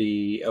 They can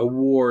be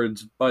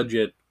awards,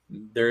 budget.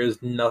 There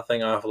is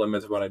nothing off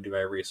limits when I do my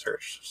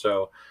research.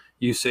 So,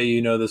 you say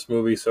you know this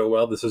movie so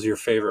well. This is your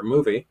favorite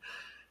movie.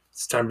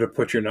 It's time to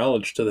put your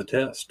knowledge to the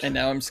test. And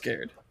now I'm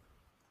scared.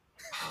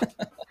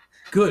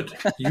 Good.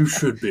 You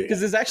should be.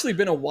 Because it's actually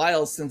been a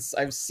while since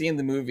I've seen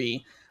the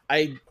movie.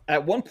 I,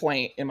 at one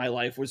point in my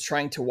life, was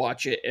trying to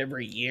watch it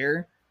every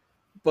year.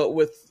 But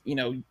with,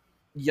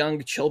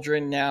 young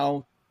children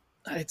now,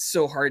 it's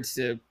so hard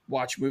to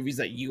watch movies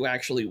that you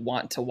actually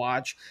want to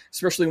watch,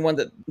 especially one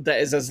that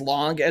is as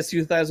long as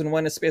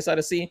 2001: A Space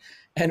Odyssey,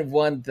 and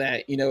one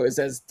that, is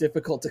as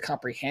difficult to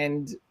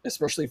comprehend,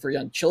 especially for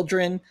young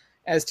children,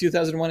 as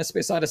 2001: A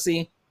Space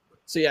Odyssey.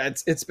 So yeah,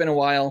 it's been a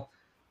while.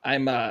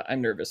 I'm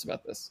nervous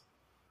about this.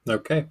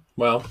 Okay.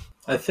 Well,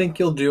 I think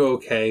you'll do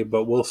okay,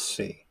 but we'll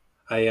see.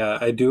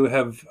 I do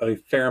have a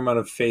fair amount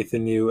of faith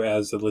in you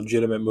as a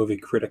legitimate movie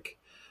critic.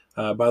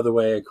 By the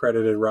way,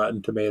 accredited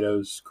Rotten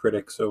Tomatoes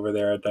critics over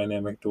there at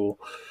Dynamic Duel.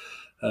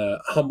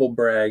 Humble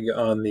brag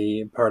on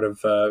the part of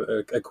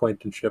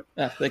acquaintanceship.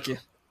 Thank you.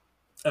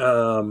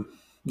 All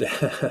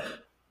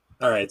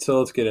right, so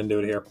let's get into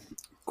it here.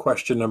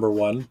 Question number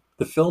 1.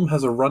 The film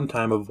has a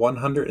runtime of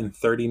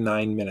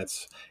 139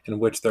 minutes, in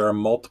which there are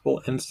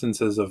multiple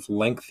instances of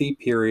lengthy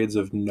periods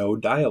of no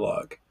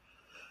dialogue.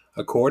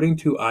 According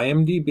to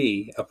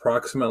IMDb,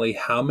 approximately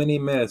how many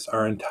minutes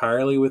are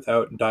entirely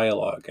without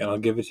dialogue? And I'll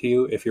give it to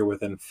you if you're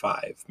within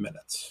 5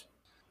 minutes.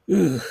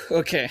 Ooh,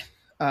 okay.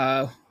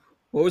 What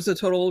was the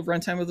total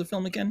runtime of the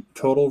film again?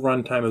 Total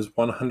runtime is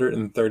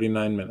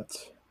 139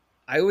 minutes.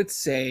 I would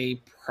say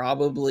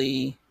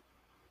probably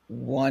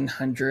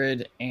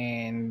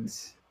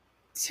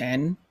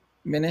 110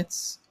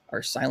 minutes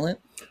are silent.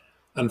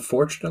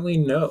 Unfortunately,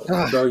 no.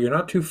 Though you're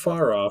not too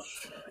far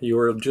off. You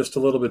were just a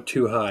little bit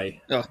too high.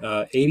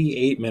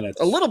 88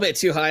 minutes. A little bit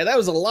too high. That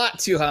was a lot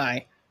too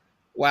high.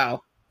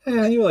 Wow.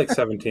 Yeah, you were like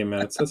 17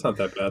 minutes. That's not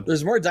that bad.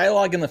 There's more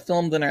dialogue in the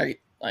film than I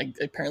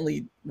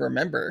apparently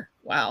remember.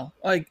 Wow.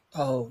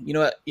 You know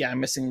what? Yeah,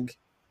 I'm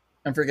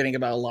forgetting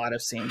about a lot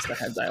of scenes that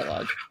had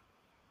dialogue.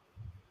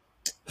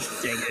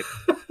 Dang it.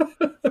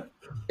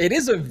 It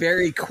is a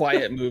very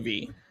quiet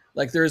movie.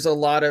 Like, there's a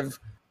lot of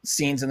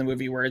scenes in the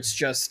movie where it's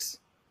just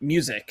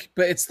music,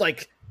 but it's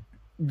like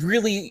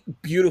really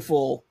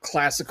beautiful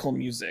classical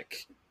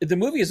music. The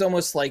movie is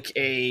almost like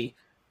a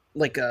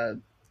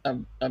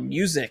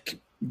music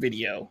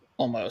video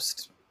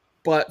almost,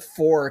 but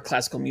for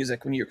classical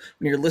music. When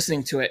you're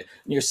listening to it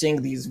and you're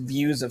seeing these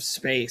views of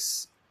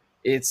space,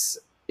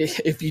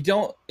 if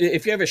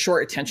you have a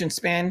short attention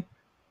span,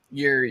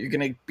 you're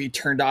gonna be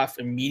turned off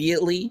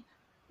immediately.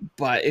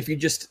 But if you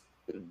just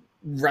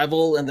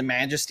revel in the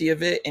majesty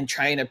of it and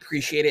try and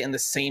appreciate it in the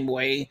same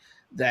way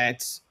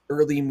that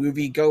early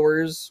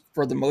moviegoers,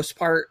 for the most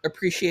part,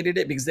 appreciated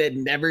it because they had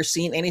never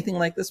seen anything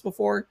like this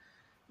before,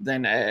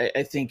 then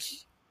I think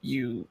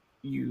you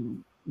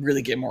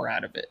really get more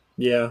out of it.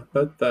 Yeah,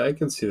 but I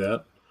can see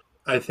that.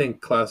 I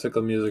think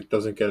classical music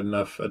doesn't get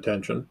enough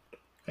attention,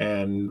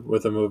 and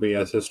with a movie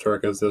as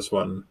historic as this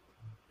one,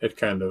 it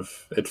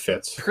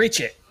fits.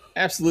 Preach it.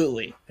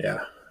 Absolutely.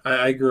 Yeah.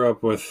 I grew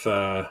up with,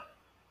 I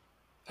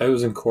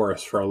was in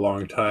chorus for a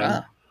long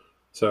time.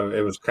 So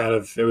it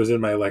was in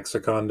my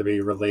lexicon to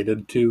be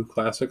related to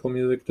classical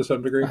music to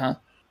some degree.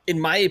 In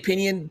my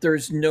opinion,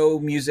 there's no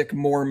music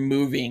more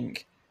moving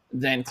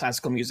than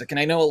classical music. And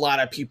I know a lot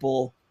of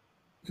people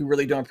who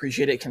really don't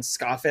appreciate it can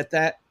scoff at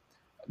that.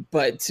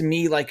 But to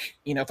me,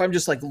 if I'm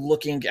just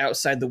looking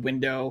outside the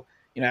window,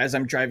 as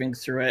I'm driving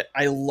through it,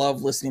 I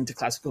love listening to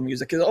classical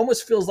music. It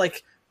almost feels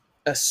like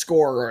a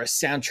score or a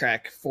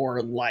soundtrack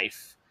for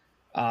life.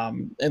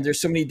 And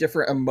there's so many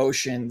different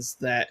emotions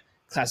that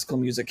classical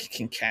music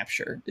can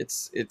capture.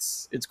 It's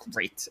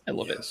great. I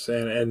love it.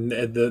 And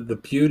the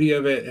beauty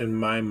of it in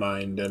my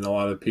mind, and a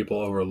lot of people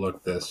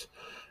overlook this,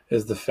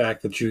 is the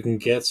fact that you can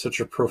get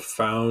such a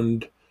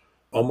profound,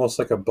 almost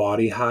like a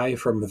body high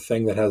from a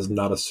thing that has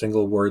not a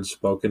single word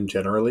spoken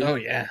generally. Oh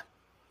yeah.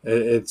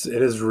 It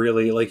is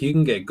really like you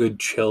can get good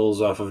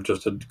chills off of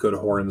just a good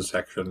horn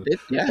section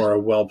Yeah. or a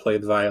well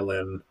played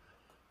violin.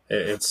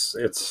 It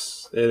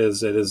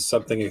is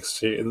something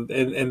extreme,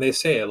 and they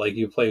say it like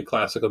you play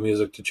classical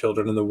music to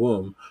children in the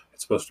womb.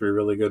 It's supposed to be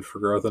really good for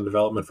growth and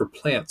development for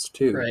plants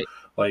too. Right.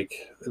 Like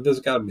there's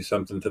got to be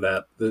something to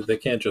that. They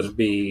can't just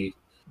be,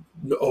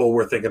 oh,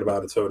 we're thinking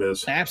about it, so it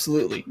is.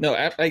 Absolutely. No,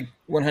 I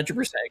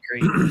 100%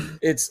 agree.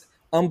 It's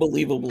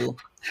unbelievable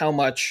how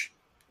much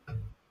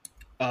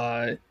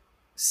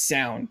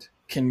sound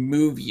can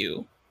move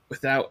you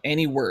without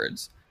any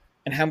words,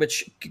 and how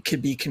much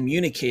could be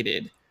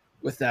communicated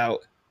without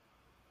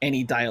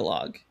any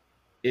dialogue.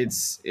 It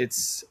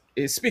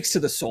speaks to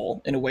the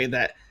soul in a way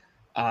that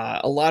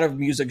a lot of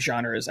music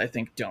genres, I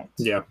think, don't.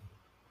 Yeah.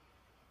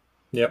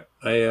 Yep,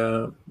 I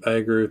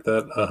agree with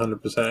that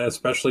 100%.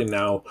 Especially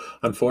now,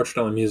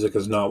 unfortunately, music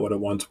is not what it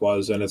once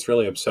was, and it's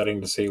really upsetting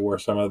to see where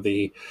some of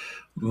the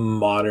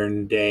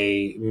modern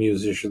day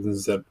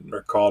musicians that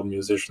are called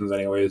musicians,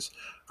 anyways,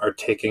 are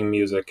taking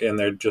music and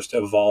they're just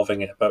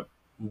evolving it. But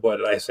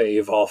what I say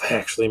evolve, I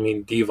actually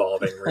mean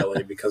devolving,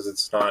 really, because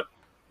it's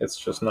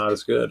just not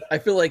as good. I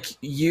feel like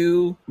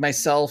you,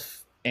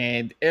 myself,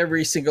 and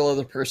every single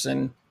other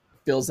person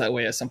feels that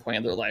way at some point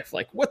in their life.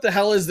 Like, what the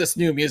hell is this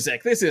new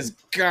music? This is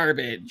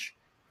garbage.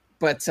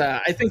 But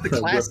I think the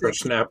classic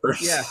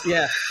Whippersnappers.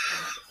 Yeah.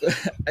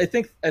 I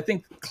think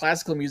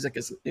classical music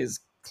is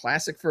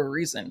classic for a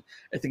reason.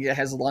 I think it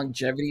has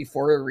longevity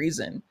for a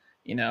reason.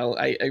 You know,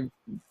 I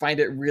find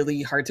it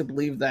really hard to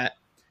believe that,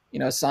 you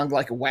know, a song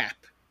like WAP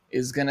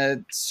is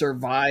gonna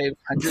survive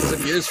hundreds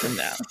of years from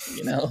now,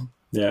 you know?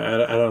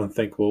 Yeah, I don't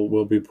think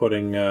we'll be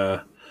putting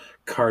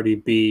Cardi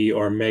B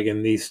or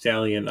Megan Thee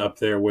Stallion up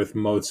there with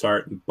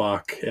Mozart,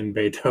 Bach, and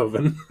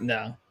Beethoven.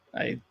 No,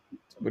 I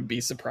would be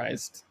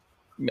surprised.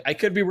 I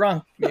could be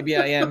wrong. Maybe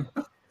I am,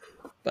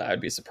 but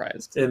I'd be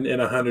surprised. In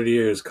 100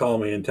 years, call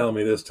me and tell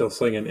me they're still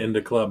singing "In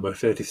the Club" by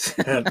 50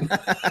 Cent.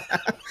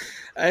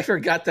 I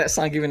forgot that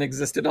song even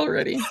existed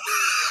already.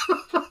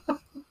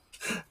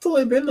 It's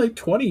only been like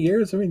 20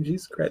 years. I mean,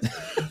 Jesus Christ.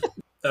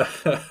 All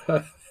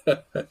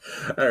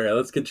right,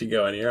 let's get you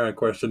going here on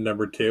question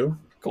number 2.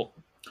 Cool.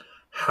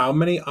 How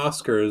many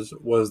Oscars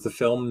was the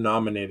film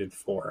nominated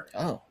for?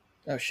 Oh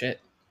shit.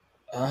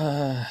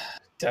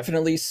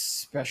 Definitely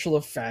special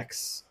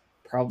effects.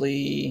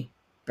 Probably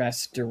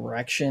best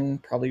direction.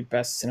 Probably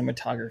best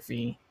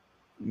cinematography.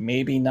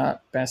 Maybe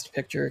not best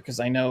picture, because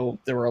I know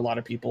there were a lot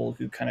of people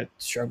who kind of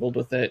struggled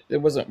with it. It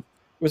wasn't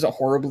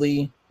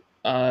horribly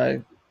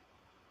well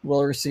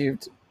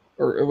received,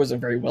 or it wasn't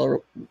very well.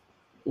 It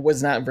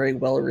was not very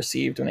well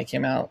received when it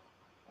came out.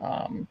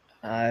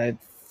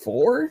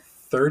 4?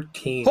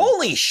 13.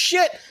 Holy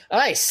shit!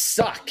 I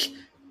suck.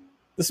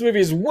 This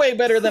movie is way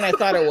better than I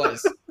thought it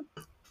was.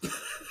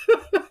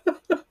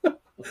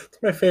 It's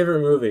my favorite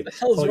movie.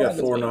 Only got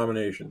 4 me?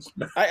 nominations.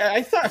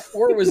 I thought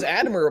 4 was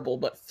admirable,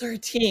 but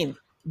 13.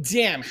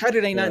 Damn, how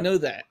did I not know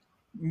that?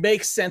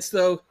 Makes sense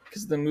though,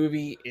 because the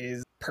movie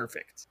is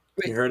perfect.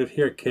 Wait, you heard it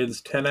here,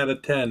 kids. 10 out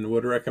of 10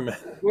 would recommend.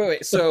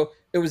 Wait. So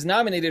it was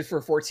nominated for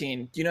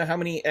 14. Do you know how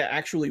many it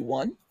actually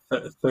won?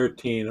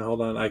 13.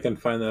 Hold on, I can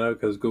find that out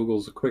because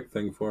Google's a quick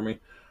thing for me.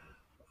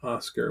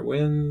 Oscar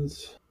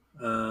wins.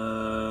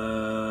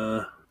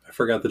 I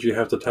forgot that you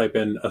have to type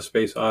in a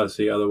space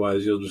Odyssey,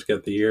 otherwise you'll just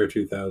get the year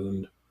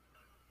 2000.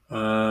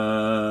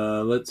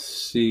 Let's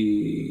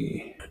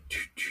see.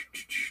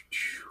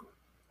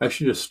 I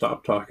should just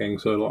stop talking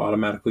so it'll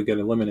automatically get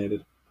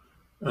eliminated.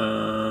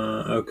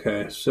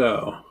 Okay,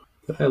 so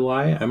did I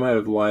lie? I might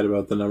have lied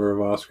about the number of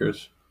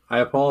Oscars. I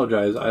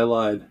apologize. I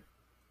lied.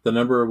 The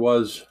number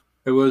was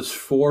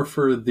 4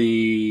 for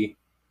the.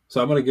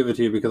 So I'm going to give it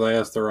to you because I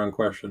asked the wrong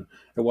question.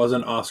 It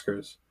wasn't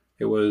Oscars.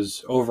 It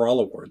was overall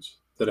awards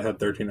that it had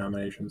 13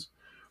 nominations.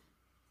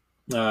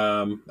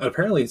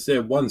 Apparently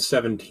it won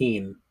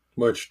 17,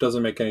 which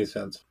doesn't make any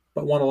sense,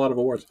 but won a lot of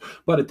awards.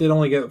 But it did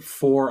only get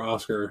 4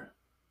 Oscar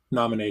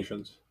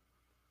nominations.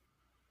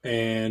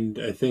 And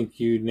I think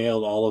you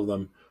nailed all of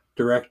them.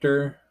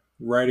 Director,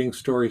 writing,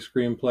 story,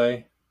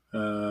 screenplay,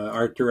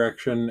 art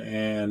direction,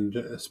 and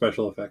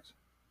special effects.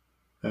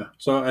 Yeah.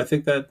 So I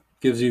think that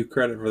gives you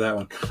credit for that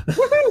one.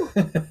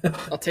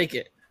 I'll take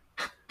it.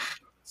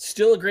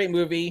 Still a great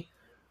movie.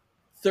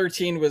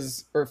 13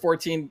 was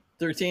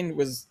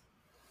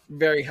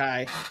very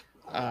high.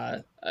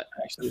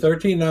 Actually,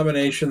 13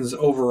 nominations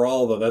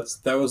overall, though.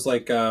 That was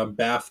like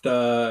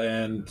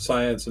BAFTA and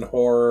Science and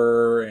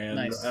Horror and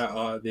nice.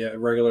 The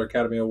regular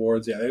Academy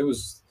Awards. Yeah, it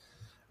was.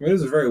 I mean, it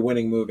was a very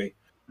winning movie.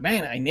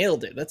 Man, I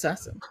nailed it. That's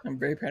awesome. I'm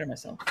very proud of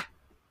myself.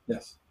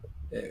 Yes.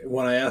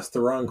 When I asked the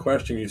wrong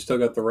question, you still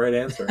got the right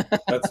answer.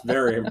 That's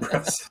very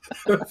impressive.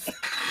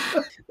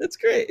 That's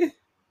great.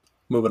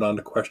 Moving on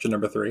to question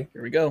number 3.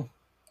 Here we go.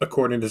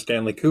 According to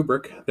Stanley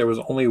Kubrick, there was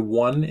only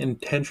one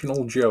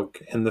intentional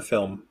joke in the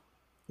film.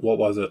 What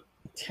was it?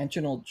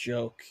 Intentional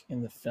joke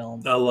in the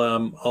film.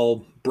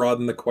 I'll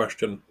broaden the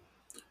question.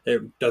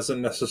 It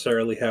doesn't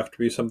necessarily have to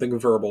be something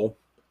verbal.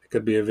 It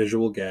could be a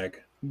visual gag.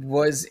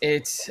 Was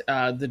it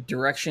the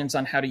directions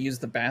on how to use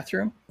the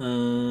bathroom?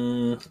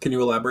 Can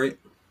you elaborate?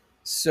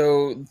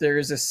 So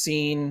there's a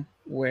scene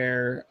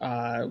where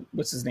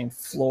what's his name,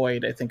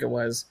 Floyd, I think it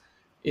was,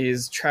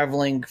 is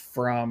traveling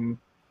from,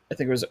 I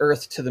think it was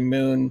Earth to the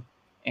moon,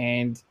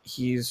 and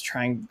he's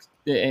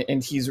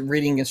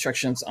reading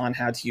instructions on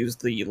how to use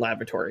the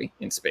lavatory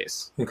in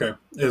space. Okay.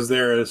 Is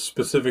there a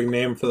specific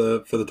name for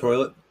the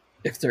toilet?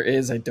 If there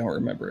is, I don't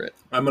remember it.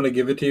 I'm going to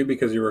give it to you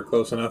because you were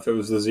close enough. It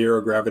was the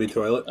zero gravity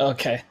toilet.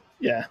 Okay,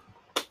 yeah.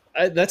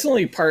 That's the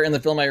only part in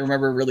the film I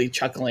remember really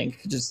chuckling,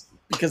 just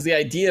because the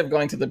idea of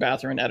going to the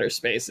bathroom in outer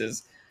space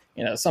is,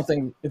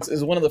 something.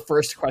 It's one of the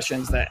first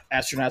questions that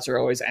astronauts are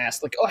always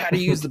asked, like, "Oh, how do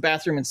you use the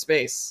bathroom in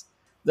space?"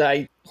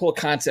 The whole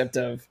concept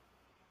of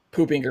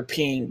pooping or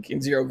peeing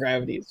in zero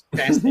gravity is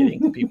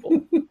fascinating to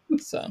people.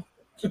 So,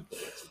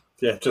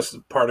 yeah,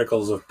 just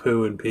particles of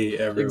poo and pee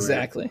everywhere.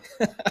 Exactly.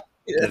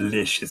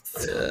 Delicious.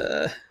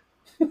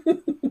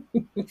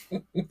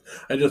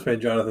 I just made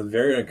Jonathan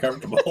very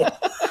uncomfortable.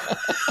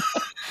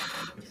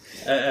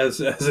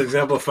 as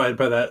exemplified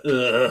by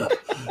that.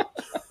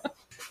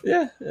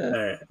 Yeah. All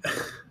right.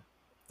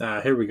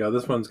 Here we go.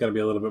 This one's going to be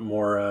a little bit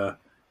more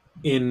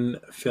in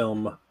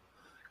film.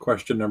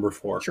 Question number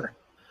 4. Sure.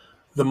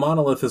 The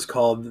monolith is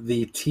called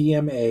the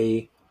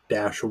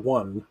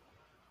TMA-1,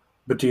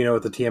 but do you know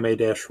what the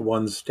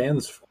TMA-1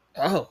 stands for?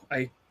 Oh,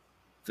 I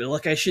feel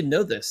like I should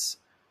know this.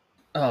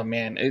 Oh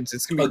man,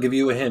 it's gonna be. I'll give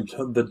you a hint.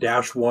 The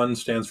 -1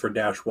 stands for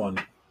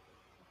 -1.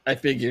 I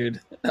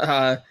figured.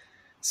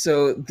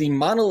 So the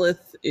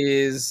monolith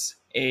is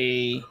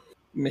a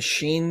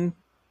machine,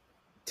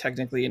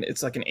 technically, and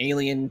it's like an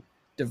alien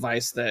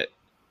device that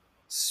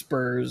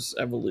spurs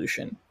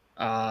evolution.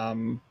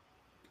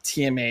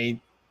 TMA,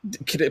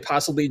 could it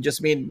possibly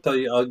just mean Tell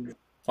you,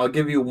 I'll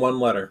give you one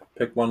letter.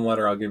 Pick one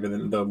letter. I'll give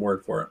you the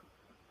word for it.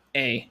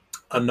 A?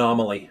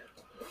 Anomaly.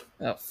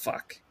 Oh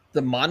fuck.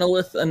 The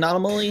monolith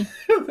anomaly?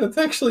 That's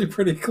actually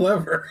pretty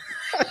clever.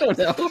 I don't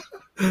know.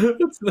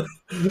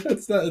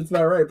 It's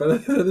not right,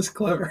 but it is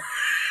clever.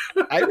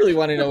 I really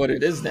want to know what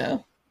it is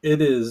now. It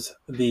is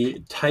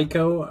the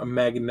Tycho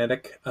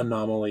Magnetic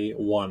Anomaly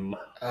 1.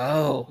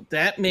 Oh,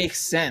 that makes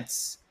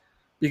sense.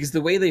 Because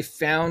the way they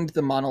found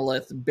the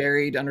monolith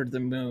buried under the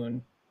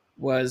moon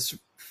was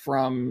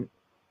from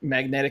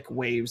magnetic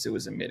waves it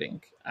was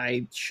emitting.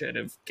 I should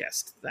have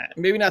guessed that.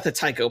 Maybe not the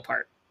Tycho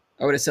part.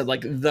 I would have said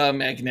like the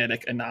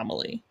magnetic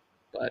anomaly.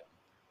 But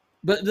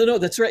no,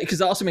 that's right, because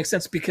it also makes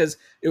sense because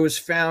it was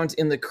found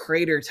in the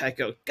crater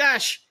Tycho.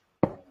 Gosh,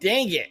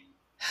 dang it.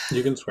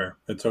 You can swear.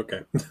 It's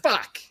okay.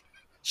 Fuck.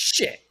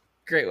 Shit.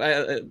 Great.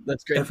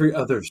 That's great. Every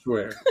other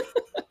swear.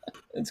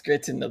 It's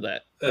great to know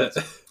that.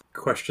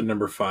 Question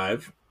number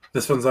 5.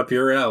 This one's up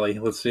your alley.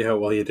 Let's see how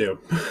well you do.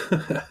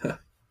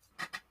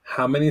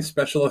 How many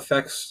special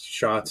effects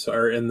shots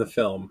are in the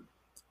film?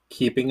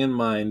 Keeping in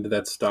mind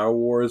that Star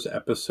Wars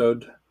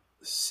Episode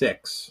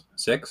 6.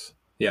 6?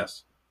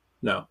 Yes.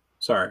 No.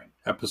 Sorry.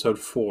 Episode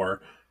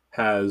 4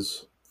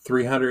 has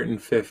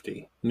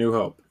 350. New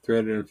Hope.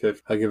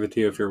 350. I'll give it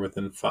to you if you're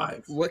within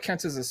 5. What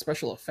counts as a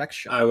special effects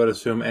shot? I would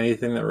assume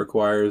anything that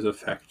requires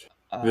effect.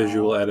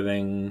 Visual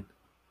editing,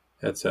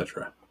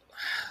 etc.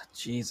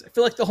 Jeez, I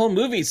feel like the whole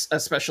movie's a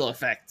special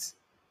effect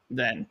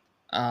then.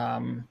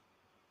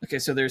 Okay,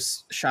 so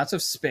there's shots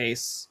of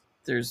space,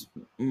 there's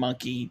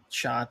monkey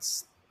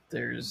shots,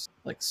 there's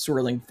like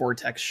swirling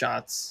vortex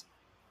shots.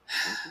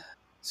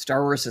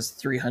 Star Wars is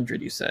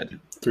 300, you said.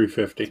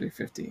 350.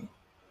 350.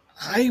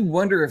 I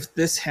wonder if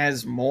this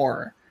has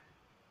more.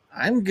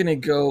 I'm going to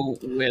go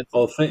with...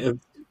 Well,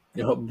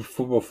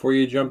 before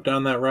you jump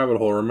down that rabbit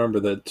hole, remember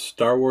that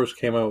Star Wars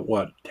came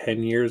out,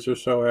 10 years or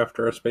so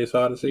after A Space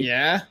Odyssey?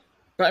 Yeah.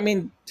 But I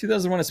mean,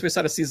 2001 A Space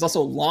Odyssey is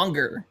also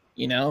longer,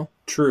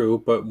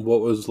 True, but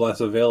what was less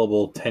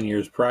available 10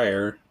 years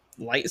prior?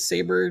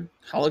 Lightsaber,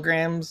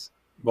 holograms.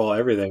 Well,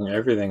 everything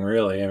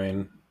really. I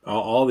mean,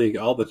 all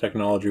the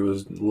technology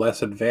was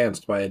less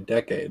advanced by a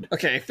decade.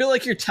 Okay, I feel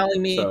like you're telling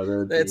me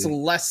that it's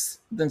less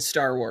than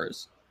Star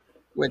Wars.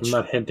 Which... I'm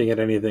not hinting at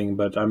anything,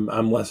 but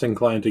I'm less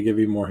inclined to give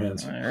you more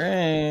hints. All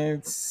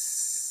right.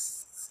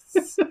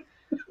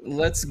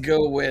 Let's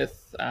go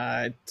with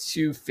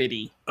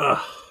 250.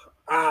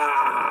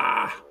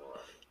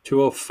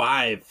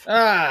 205.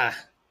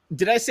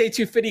 Did I say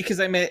 250 because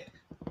I meant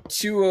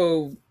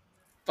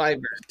 205?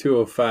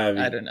 205.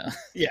 I don't know.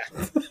 Yeah.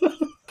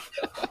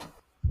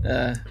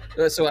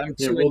 So I'm.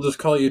 We'll just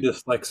call you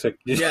dyslexic.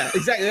 Yeah,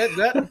 exactly.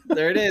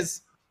 There it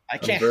is. I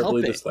can't help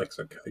it. Verbally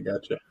dyslexic. I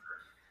gotcha.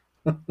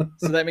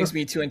 So that makes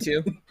me 2 and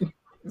 2.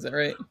 Is that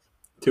right?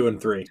 2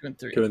 and 3. 2 and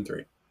 3. 2 and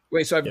 3.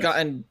 Wait, so I've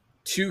gotten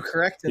 2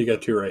 correct? You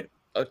got 2 right.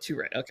 Oh, 2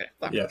 right. Okay.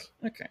 Fuck. Yes.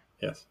 Okay.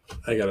 Yes.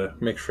 I gotta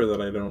make sure that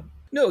I don't.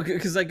 No,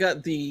 because I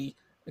got the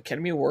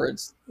Academy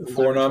Awards.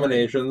 4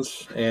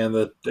 nominations and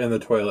the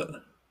toilet.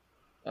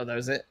 Oh, that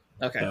was it?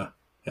 Okay.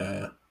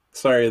 Yeah.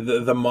 Sorry,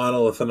 the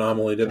monolith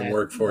anomaly didn't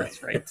work for you.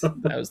 That's right.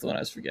 That was the one I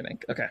was forgetting.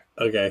 Okay.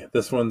 Okay,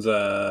 this one's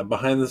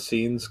behind the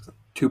scenes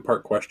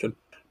 2-part question.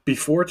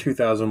 Before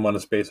 2001: A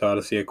Space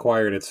Odyssey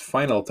acquired its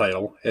final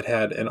title, it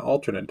had an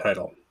alternate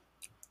title.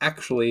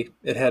 Actually,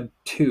 it had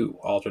two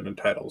alternate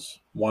titles.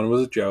 One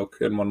was a joke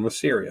and one was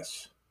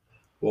serious.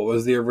 What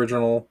was the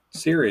original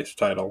serious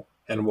title,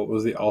 and what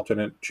was the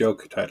alternate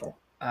joke title?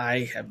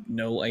 I have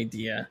no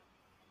idea.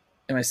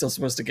 Am I still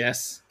supposed to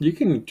guess? You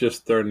can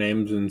just throw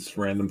names and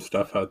random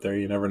stuff out there.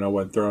 You never know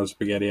what throwing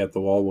spaghetti at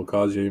the wall will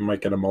cause you. You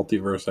might get a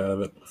multiverse out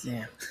of it.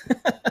 Damn.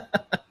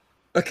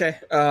 Okay.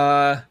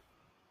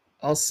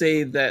 I'll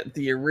say that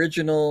the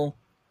original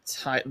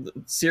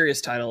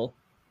serious title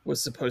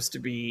was supposed to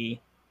be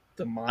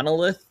The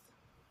Monolith,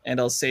 and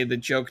I'll say the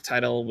joke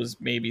title was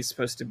maybe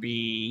supposed to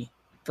be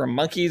From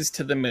Monkeys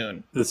to the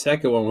Moon. The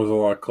second one was a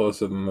lot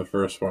closer than the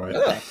first one,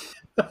 I think.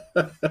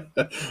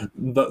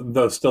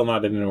 Though still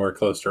not anywhere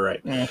close to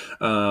right.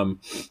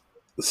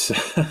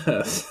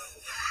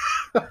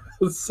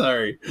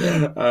 Sorry.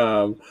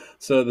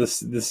 So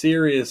the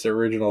serious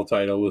original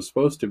title was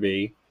supposed to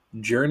be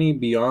Journey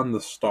Beyond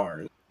the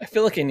Stars. I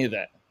feel like I knew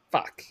that.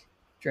 Fuck.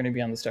 Journey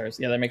Beyond the Stars.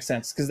 Yeah, that makes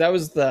sense, because that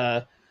was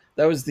the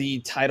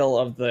title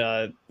of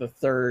the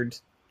third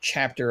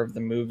chapter of the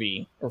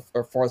movie,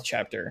 or fourth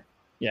chapter.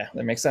 Yeah,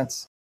 that makes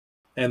sense.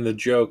 And the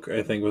joke,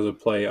 I think, was a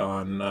play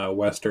on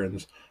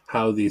Westerns,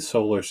 how the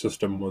solar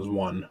system was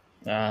won.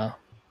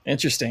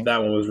 Interesting.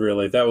 That one was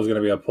going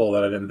to be a pull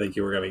that I didn't think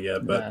you were going to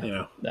get, but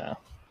No.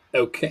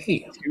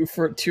 Okay.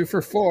 Two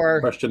for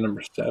 4. Question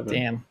number 7.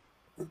 Damn.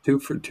 2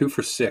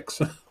 for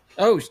 6.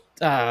 Oh,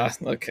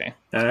 okay.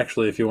 And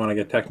actually, if you want to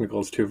get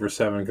technical, it's 2 for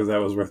 7 because that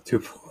was worth 2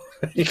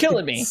 points. You're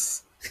killing me.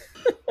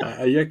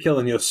 You're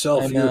killing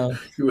yourself. I know.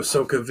 You were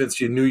so convinced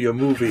you knew your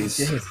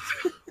movies.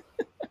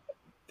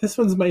 This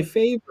one's my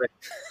favorite.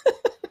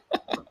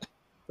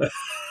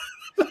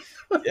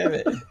 Damn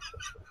it.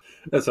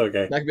 That's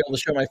okay. Not gonna be able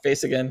to show my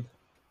face again.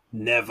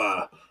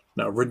 Never.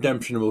 No,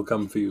 redemption will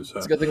come for you, son.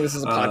 It's a good thing this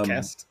is a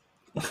podcast.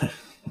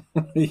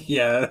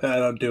 Yeah, I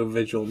don't do a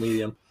visual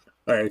medium.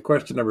 All right,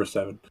 question number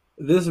 7.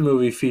 This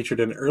movie featured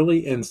an early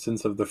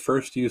instance of the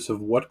first use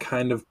of what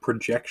kind of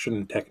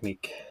projection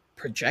technique?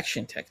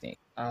 Projection technique.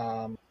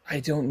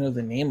 I don't know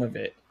the name of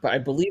it, but I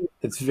believe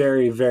It's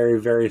very, very,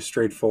 very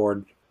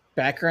straightforward.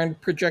 background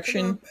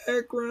projection.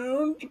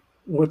 Background?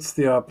 What's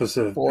the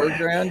opposite of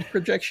Foreground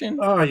projection.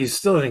 Oh, you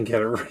still didn't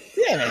get it right.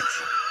 Damn it.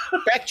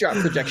 Backdrop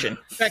projection.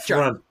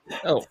 Backdrop.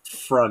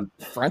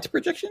 Front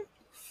projection?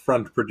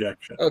 Front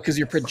projection. Oh, because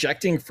you're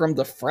projecting from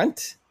the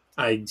front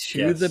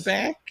to the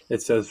back?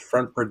 It says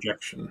front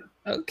projection.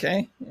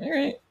 Okay. All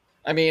right.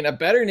 I mean, a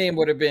better name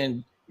would have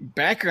been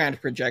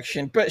background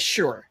projection, but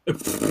sure.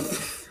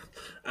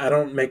 I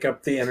don't make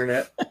up the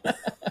internet.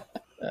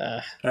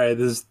 All right,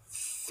 there's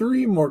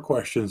 3 more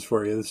questions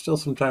for you. There's still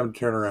some time to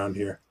turn around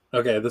here.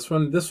 Okay, this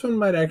one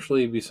might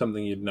actually be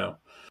something you'd know.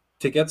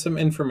 To get some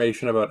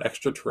information about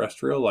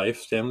extraterrestrial life,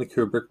 Stanley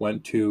Kubrick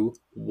went to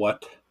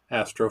what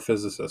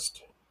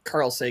astrophysicist?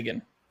 Carl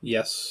Sagan.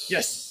 Yes.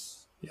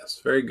 Yes. Yes,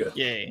 very good.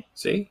 Yay.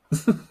 See?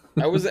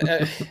 I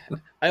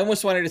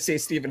almost wanted to say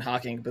Stephen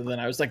Hawking, but then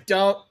I was like,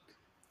 don't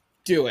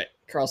do it.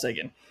 Carl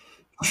Sagan.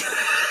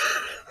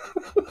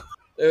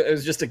 It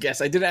was just a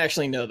guess. I didn't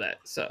actually know that,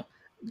 so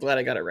glad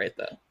I got it right,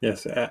 though.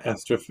 Yes,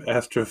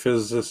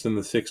 astrophysicist in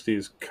the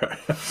 60s,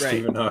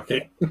 Stephen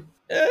Hawking.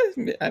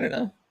 I don't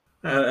know.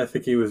 I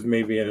think he was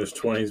maybe in his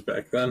 20s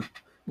back then.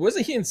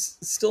 Wasn't he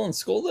still in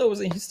school, though?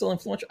 Wasn't he still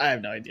influential? I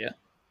have no idea.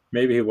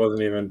 Maybe he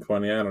wasn't even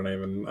 20. I don't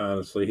even,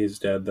 honestly. He's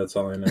dead. That's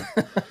all I know.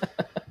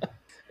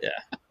 Yeah.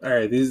 All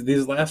right.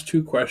 These last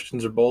 2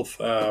 questions are both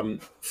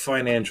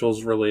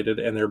financials related,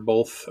 and they're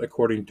both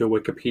according to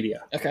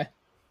Wikipedia. Okay.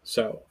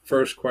 So,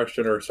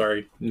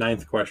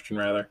 ninth question,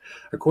 rather.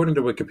 According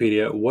to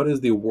Wikipedia, what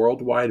is the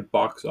worldwide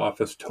box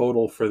office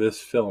total for this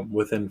film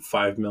within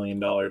 $5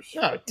 million?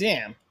 Oh,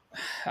 damn.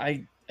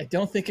 I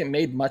don't think it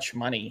made much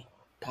money.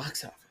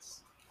 Box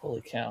office.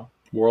 Holy cow.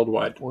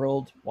 Worldwide.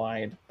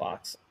 Worldwide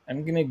box.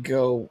 I'm going to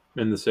go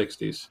in the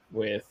 60s.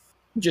 With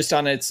just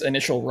on its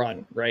initial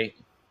run, right?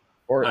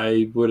 Or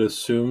I would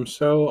assume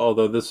so,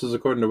 although this is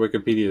according to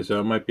Wikipedia, so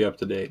it might be up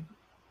to date.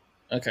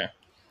 Okay.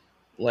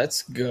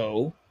 Let's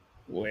go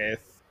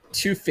with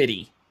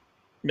 $250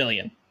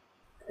 million.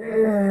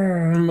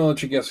 I'm going to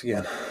let you guess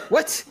again.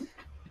 What?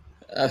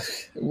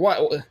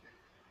 What?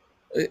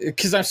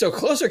 Because I'm so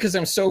close or because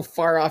I'm so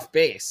far off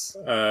base?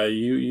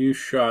 You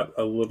shot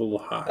a little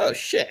high. Oh,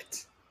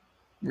 shit.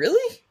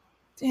 Really?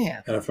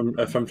 Damn. And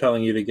if I'm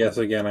telling you to guess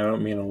again, I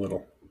don't mean a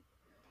little.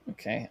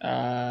 Okay.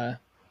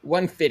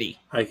 150.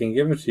 I can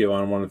give it to you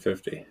on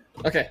 150.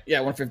 Okay, yeah,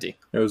 150.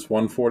 It was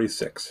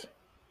 146.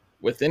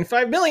 Within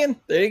 5 million.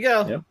 There you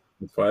go. Yep.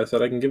 That's why I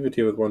said I can give it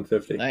to you with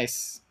 150.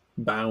 Nice.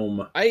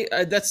 Boom. I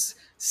that's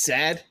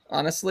sad,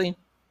 honestly.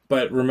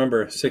 But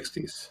remember,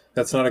 60s.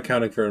 That's not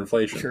accounting for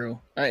inflation. True.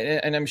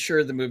 And I'm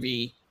sure the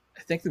movie.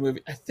 I think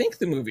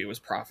the movie was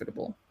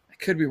profitable. I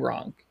could be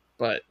wrong,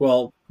 but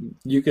well,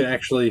 you can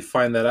actually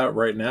find that out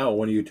right now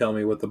when you tell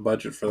me what the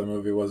budget for the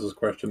movie was. Is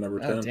question number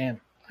 10. Oh, damn.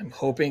 I'm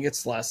hoping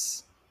it's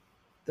less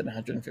than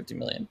 150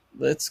 million.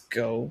 Let's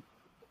go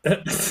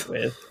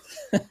with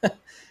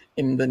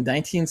in the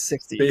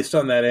 1960s. Based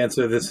on that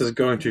answer, this is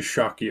going to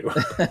shock you.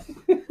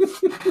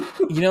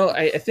 You know,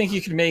 I think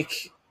you could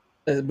make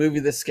a movie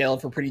this scale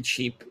for pretty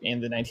cheap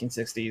in the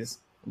 1960s.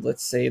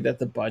 Let's say that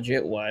the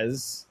budget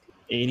was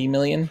 80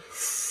 million.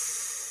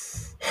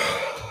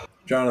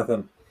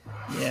 Jonathan.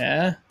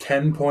 Yeah.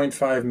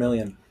 10.5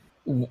 million.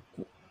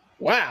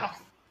 Wow.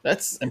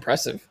 That's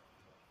impressive.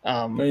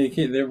 No,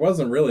 there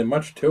wasn't really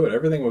much to it.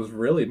 Everything was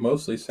really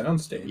mostly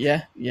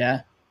soundstage.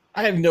 Yeah.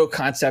 I have no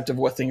concept of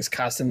what things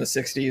cost in the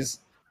 60s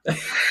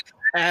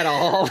at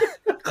all,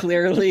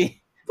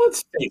 clearly.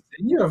 Let's face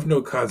it, you have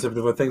no concept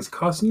of what things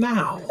cost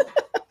now.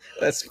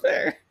 That's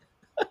fair.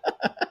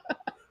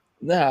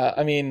 Nah,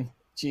 I mean,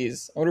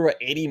 geez. I wonder what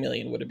 80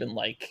 million would have been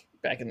like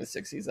back in the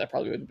 60s. That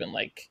probably would have been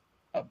like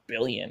 $1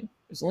 billion. It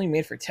was only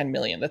made for 10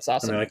 million. That's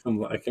awesome. I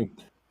mean,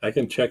 I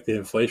can check the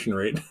inflation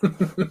rate.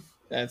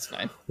 That's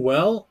fine.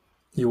 Well,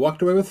 you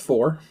walked away with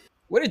 4.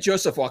 What did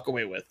Joseph walk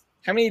away with?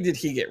 How many did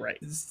he get right?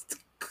 It's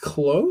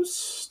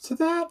close to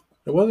that.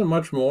 It wasn't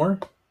much more.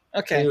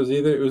 Okay.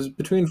 It was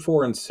between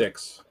 4 and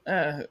 6.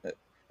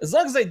 As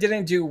long as I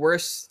didn't do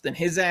worse than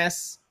his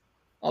ass,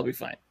 I'll be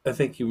fine. I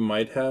think you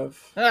might have.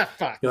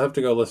 Fuck. You'll have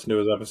to go listen to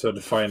his episode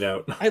to find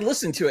out. I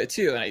listened to it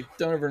too, and I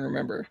don't even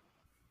remember.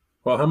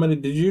 Well, how many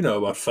did you know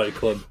about Fight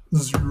Club?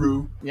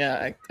 0.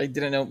 Yeah, I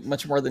didn't know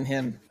much more than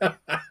him.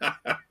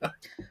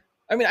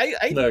 I mean,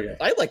 Okay.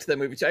 I liked that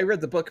movie too. I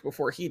read the book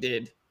before he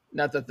did.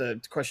 Not that the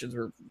questions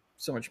were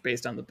so much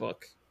based on the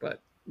book,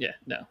 but yeah,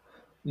 no.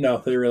 No,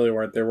 they really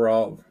weren't. They were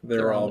all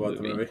about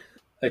the movie.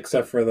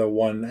 Except for the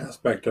one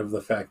aspect of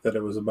the fact that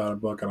it was about a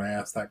book and I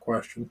asked that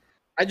question.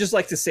 I just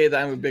like to say that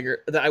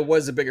I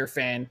was a bigger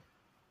fan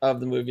of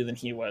the movie than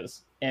he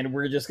was. And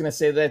we're just gonna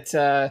say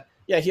that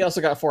he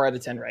also got 4 out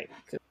of 10 right.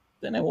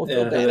 Then I won't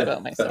feel bad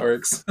about myself. That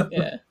works.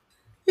 Yeah.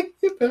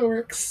 That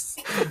works.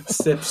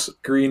 Sips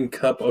green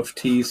cup of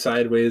tea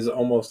sideways,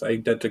 almost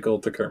identical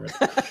to Kermit.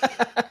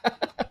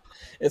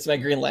 It's my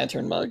Green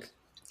Lantern mug.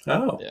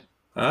 Oh.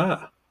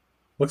 Yeah.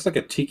 Looks like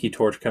a tiki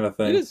torch kind of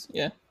thing. It is,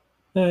 yeah.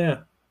 Yeah,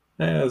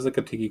 it's like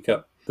a tiki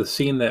cup. The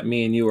scene that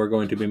me and you are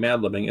going to be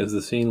mad-libbing is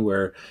the scene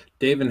where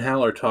Dave and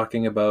Hal are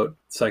talking about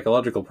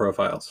psychological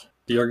profiles.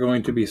 You're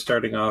going to be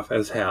starting off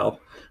as Hal.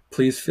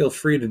 Please feel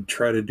free to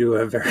try to do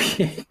a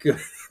very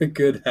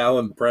good Hal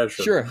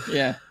impression. Sure,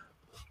 yeah.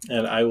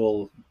 And I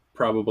will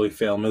probably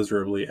fail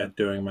miserably at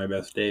doing my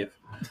best Dave.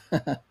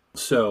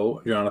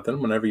 So, Jonathan,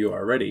 whenever you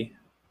are ready,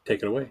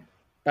 take it away.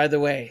 By the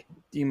way,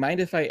 do you mind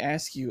if I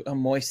ask you a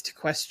moist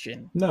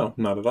question? No,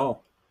 not at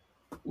all.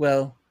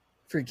 Well,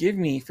 forgive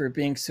me for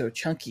being so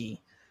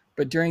chunky,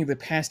 but during the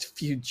past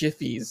few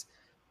jiffies,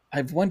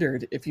 I've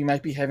wondered if you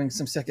might be having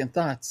some second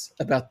thoughts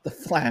about the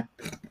flap.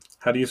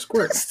 How do you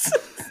squirt?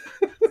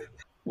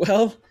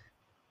 Well,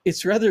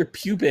 it's rather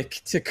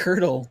pubic to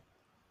curdle.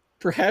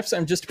 Perhaps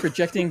I'm just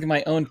projecting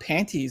my own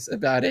panties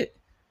about it.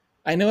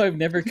 I know I've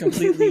never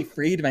completely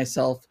freed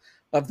myself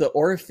of the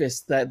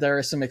orifice that there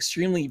are some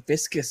extremely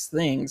viscous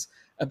things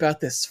about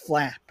this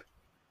flap.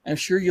 I'm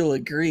sure you'll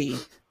agree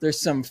there's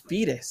some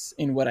fetus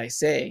in what I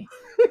say.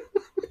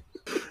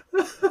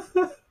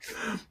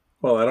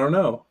 Well, I don't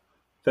know.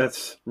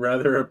 That's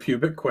rather a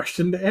pubic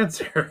question to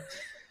answer.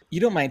 You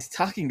don't mind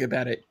talking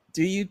about it,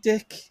 do you,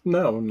 Dick?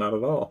 No, not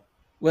at all.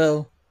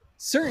 Well,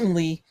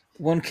 certainly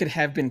one could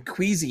have been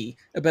queasy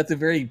about the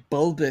very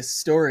bulbous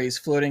stories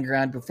floating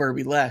around before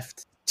we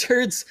left.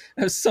 Turds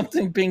of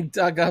something being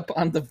dug up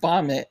on the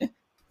vomit.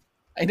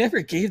 I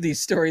never gave these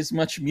stories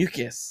much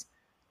mucus,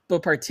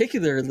 but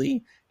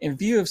particularly in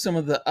view of some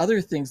of the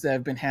other things that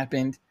have been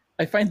happened,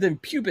 I find them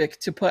pubic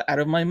to put out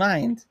of my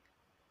mind.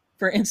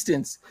 For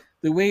instance,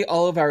 the way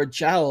all of our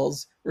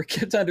jowls were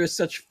kept under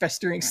such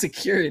festering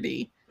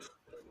security,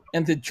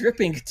 and the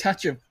dripping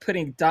touch of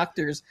putting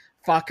doctors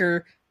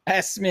Fokker,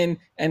 Assman,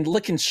 and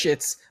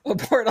Lickenschitz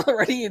aboard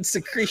already in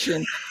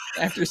secretion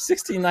after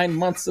 69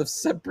 months of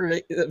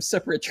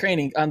separate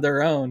training on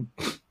their own.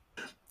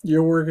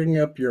 You're working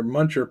up your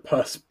muncher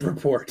pus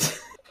report.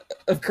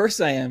 Of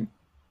course I am.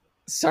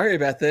 Sorry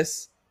about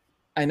this.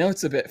 I know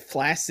it's a bit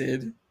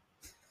flaccid.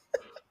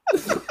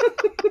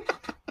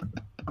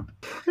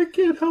 I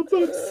can't help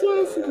but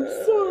flaccid. I'm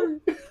sorry.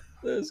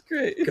 That was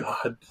great.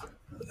 God.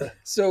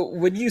 So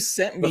when you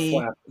sent me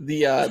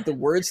the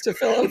words to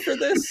fill out for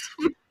this,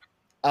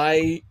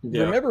 I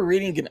remember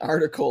reading an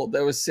article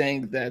that was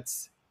saying that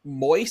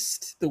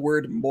moist, the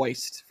word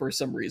moist for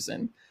some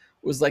reason,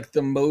 was like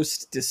the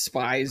most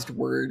despised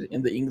word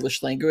in the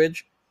English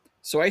language.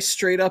 So I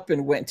straight up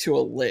and went to a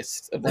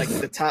list of like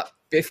the top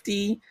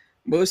 50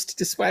 most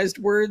despised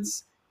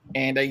words,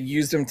 and I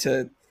used them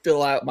to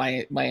fill out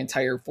my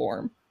entire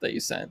form that you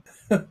sent.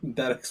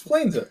 That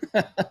explains it.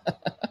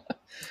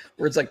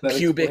 Words like that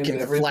pubic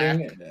and flap.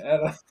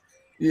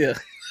 Yeah.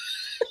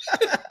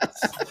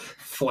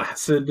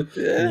 Flaccid,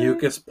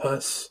 mucus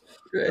pus,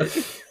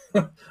 right.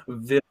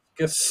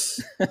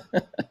 Viscous.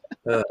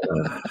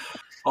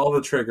 All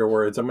the trigger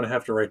words. I'm going to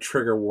have to write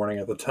trigger warning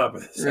at the top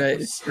of this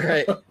episode.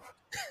 Right.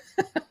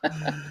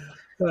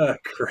 Oh,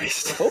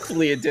 Christ.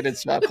 Hopefully it did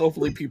its job.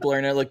 Hopefully people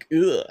are now like,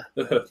 ugh.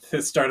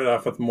 It started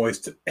off with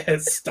moist.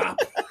 Stop.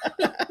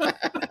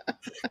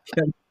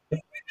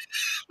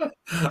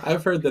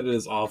 I've heard that it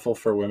is awful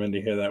for women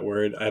to hear that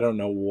word. I don't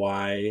know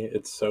why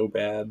it's so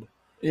bad.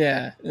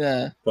 Yeah,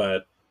 yeah.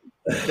 But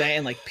That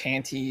and like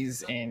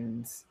panties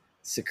and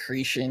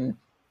secretion.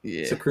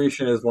 Yeah.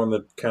 secretion is one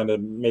that kind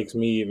of makes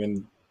me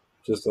even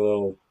just a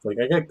little like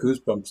I got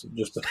goosebumps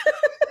just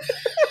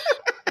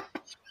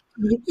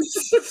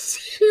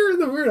hearing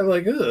the word. I'm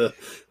like, ugh.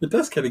 It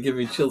does kind of give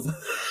me chills.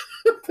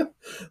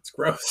 It's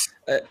gross.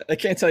 I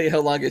can't tell you how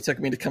long it took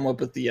me to come up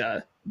with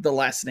the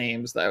last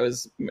names that I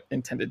was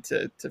intended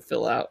to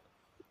fill out.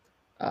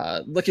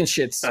 Lickin'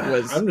 Shits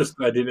was. I'm just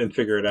glad you didn't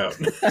figure it out.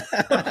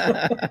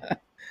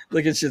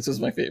 Lickin' Shits was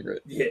my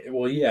favorite. Yeah,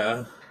 well,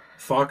 yeah.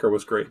 Fokker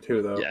was great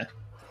too, though. Yeah.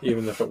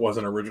 Even if it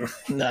wasn't original.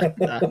 No,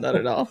 not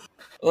at all.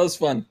 Well, it was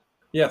fun.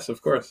 Yes,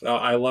 of course.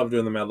 I love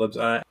doing the Mad Libs.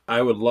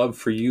 I would love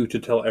for you to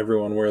tell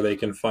everyone where they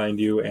can find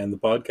you and the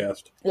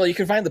podcast. Well, you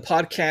can find the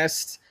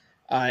podcast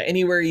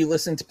anywhere you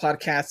listen to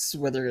podcasts,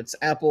 whether it's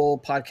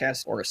Apple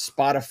Podcasts or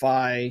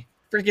Spotify,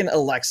 freaking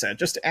Alexa.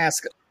 Just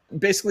ask.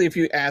 Basically, if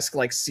you ask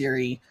like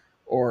Siri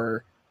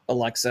or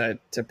Alexa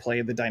to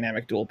play the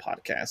Dynamic Duel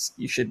podcast,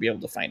 you should be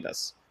able to find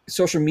us.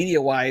 Social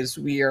media-wise,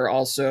 we are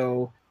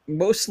also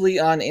mostly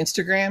on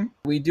Instagram.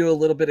 We do a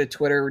little bit of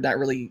Twitter. We're not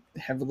really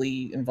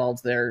heavily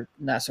involved there.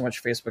 Not so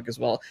much Facebook as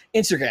well.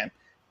 Instagram.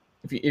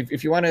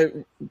 If you want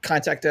to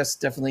contact us,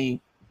 definitely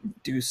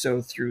do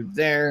so through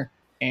there.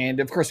 And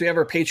of course, we have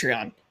our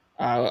Patreon,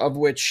 of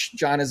which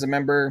John is a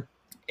member,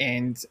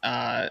 and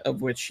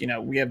of which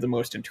we have the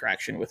most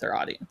interaction with our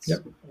audience.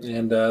 Yep.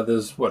 And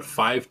there's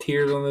 5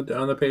 tiers on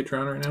the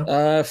Patreon right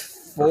now?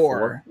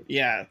 4.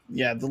 Yeah.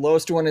 The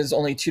lowest one is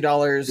only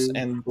 $2,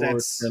 and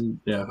that's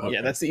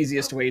that's the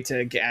easiest way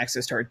to get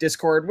access to our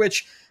Discord,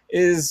 which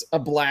is a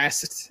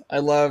blast. I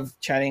love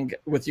chatting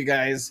with you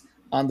guys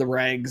on the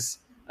regs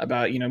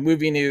about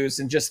movie news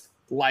and just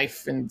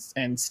life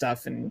and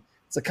stuff, and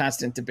it's a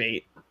constant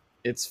debate.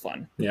 It's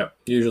fun. Yeah,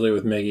 usually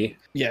with Miggy.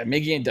 Yeah,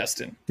 Miggy and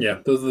Dustin. Yeah,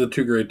 those are the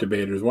 2 great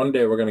debaters. One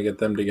day we're going to get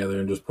them together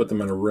and just put them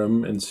in a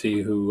room and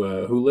see who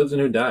lives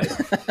and who dies.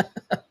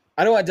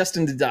 I don't want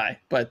Dustin to die,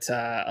 but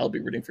I'll be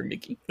rooting for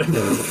Miggy.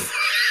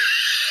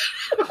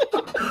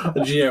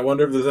 Gee, I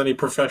wonder if there's any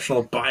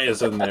professional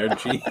bias in there.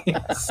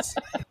 Jeez.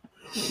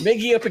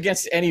 Miggy up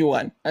against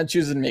anyone. I'm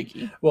choosing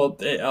Miggy. Well,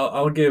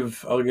 I'll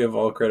give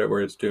all credit where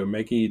it's due.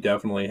 Mickey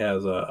definitely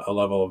has a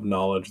level of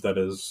knowledge that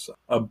is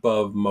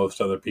above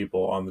most other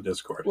people on the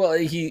Discord. Well,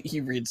 he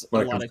reads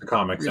when it comes to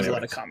comics. Reads a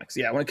lot of comics.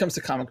 Yeah, when it comes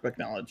to comic book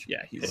knowledge,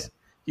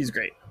 he's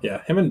great.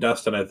 Yeah, him and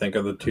Dustin, I think,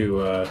 are the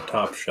 2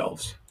 top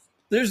shelves.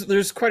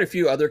 There's quite a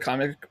few other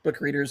comic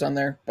book readers on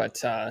there,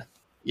 but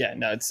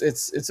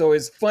it's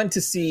always fun to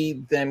see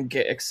them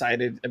get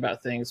excited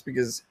about things,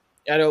 because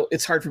I know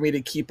it's hard for me to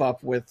keep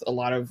up with a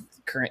lot of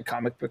current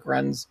comic book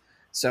runs,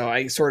 so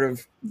I sort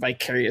of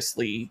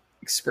vicariously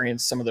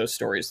experience some of those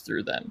stories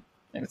through them,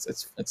 and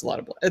it's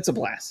a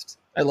blast.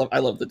 I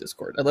love the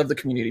Discord. I love the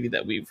community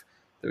that we've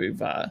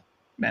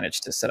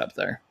managed to set up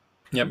there.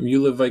 Yep,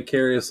 you live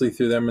vicariously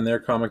through them and their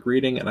comic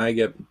reading, and I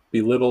get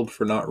belittled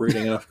for not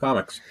reading enough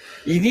comics.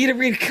 You need to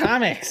read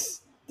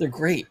comics. They're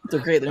great. They're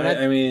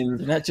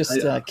not just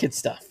kid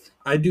stuff.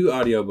 I do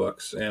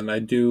audiobooks, and I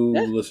do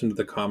listen to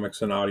the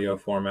comics in audio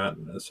format,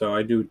 so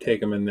I do take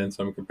them in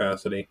some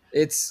capacity.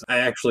 I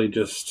actually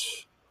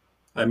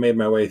I made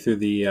my way through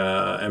the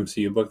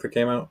MCU book that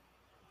came out.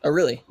 Oh,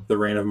 really? The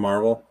Reign of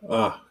Marvel.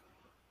 Oh,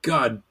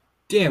 god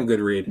damn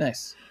good read.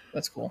 Nice.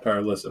 That's cool.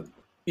 Or listen.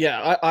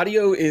 Yeah,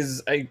 audio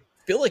is, I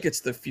feel like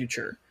it's the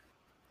future.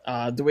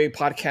 The way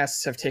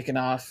podcasts have taken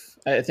off,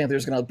 I think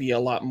there's going to be a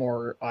lot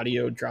more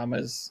audio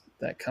dramas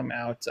that come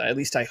out. At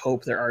least I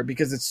hope there are,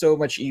 because it's so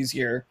much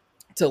easier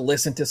to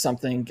listen to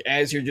something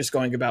as you're just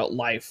going about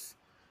life.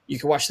 You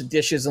can wash the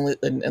dishes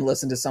and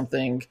listen to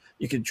something.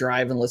 You could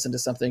drive and listen to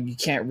something. You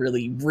can't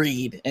really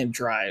read and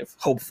drive,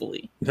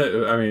 hopefully.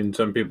 I mean,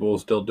 some people will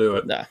still do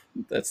it. Nah,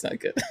 that's not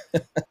good.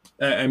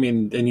 I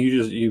mean, and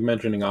you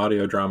mentioning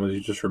audio dramas,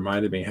 you just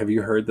reminded me. Have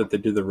you heard that they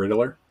do The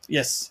Riddler?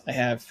 Yes, I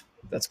have.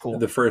 That's cool.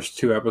 The first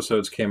 2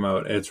 episodes came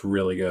out. It's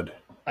really good.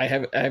 I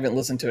haven't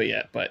listened to it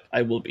yet, but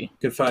I will be. You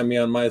can find me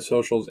on my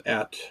socials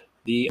at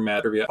the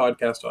Mad Trivia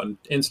Podcast on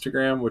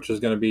Instagram, which is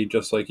going to be,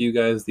 just like you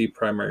guys, the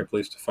primary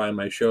place to find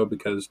my show,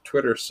 because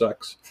Twitter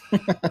sucks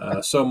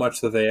so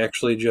much that they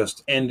actually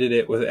just ended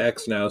it with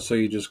X now. So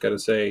you just got to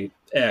say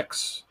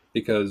X,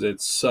 because it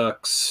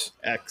sucks.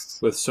 X.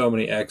 With so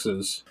many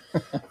X's.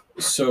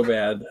 So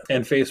bad.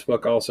 And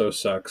Facebook also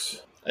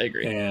sucks. I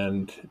agree.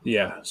 And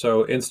yeah,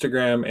 so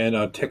Instagram and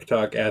on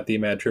TikTok at the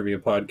Mad Trivia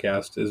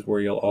Podcast is where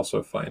you'll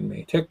also find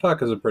me.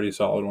 TikTok is a pretty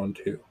solid one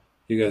too.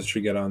 You guys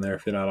should get on there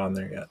if you're not on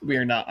there yet. We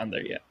are not on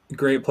there yet.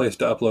 Great place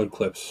to upload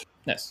clips.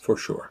 Yes. For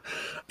sure.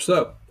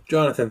 So,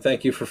 Jonathan,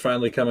 thank you for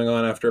finally coming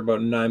on after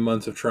about 9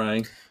 months of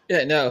trying.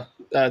 Yeah, no.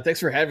 Thanks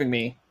for having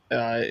me.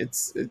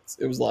 It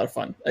was a lot of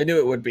fun. I knew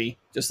it would be,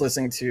 just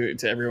listening to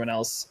everyone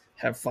else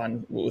have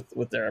fun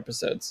with their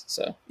episodes.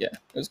 So yeah,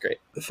 it was great.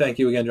 Thank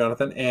you again,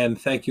 Jonathan, and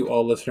thank you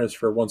all listeners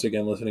for once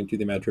again listening to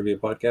the Mad Trivia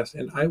Podcast,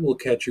 and I will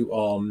catch you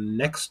all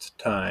next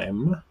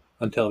time.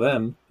 Until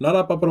then, not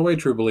up, and away,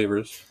 true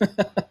believers,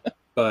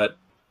 but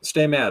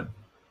stay mad.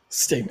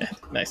 Stay mad.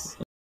 Nice.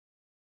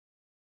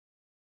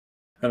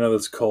 I know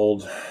that's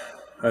cold.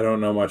 I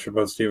don't know much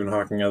about Stephen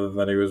Hawking other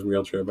than he was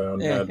wheelchair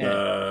bound.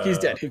 But, he's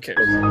dead. Who cares?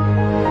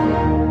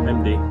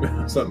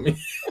 MD. Something.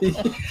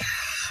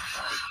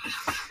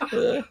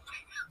 That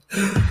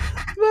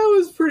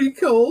was pretty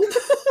cold.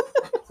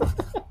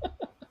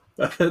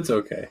 That's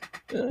okay.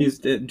 He's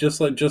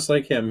just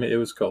like him. It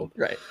was cold.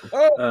 Right.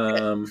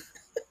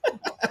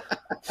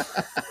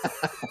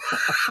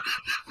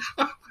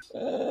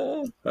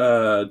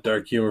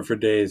 Dark humor for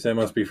days. That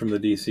must be from the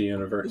DC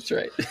universe. That's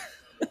right.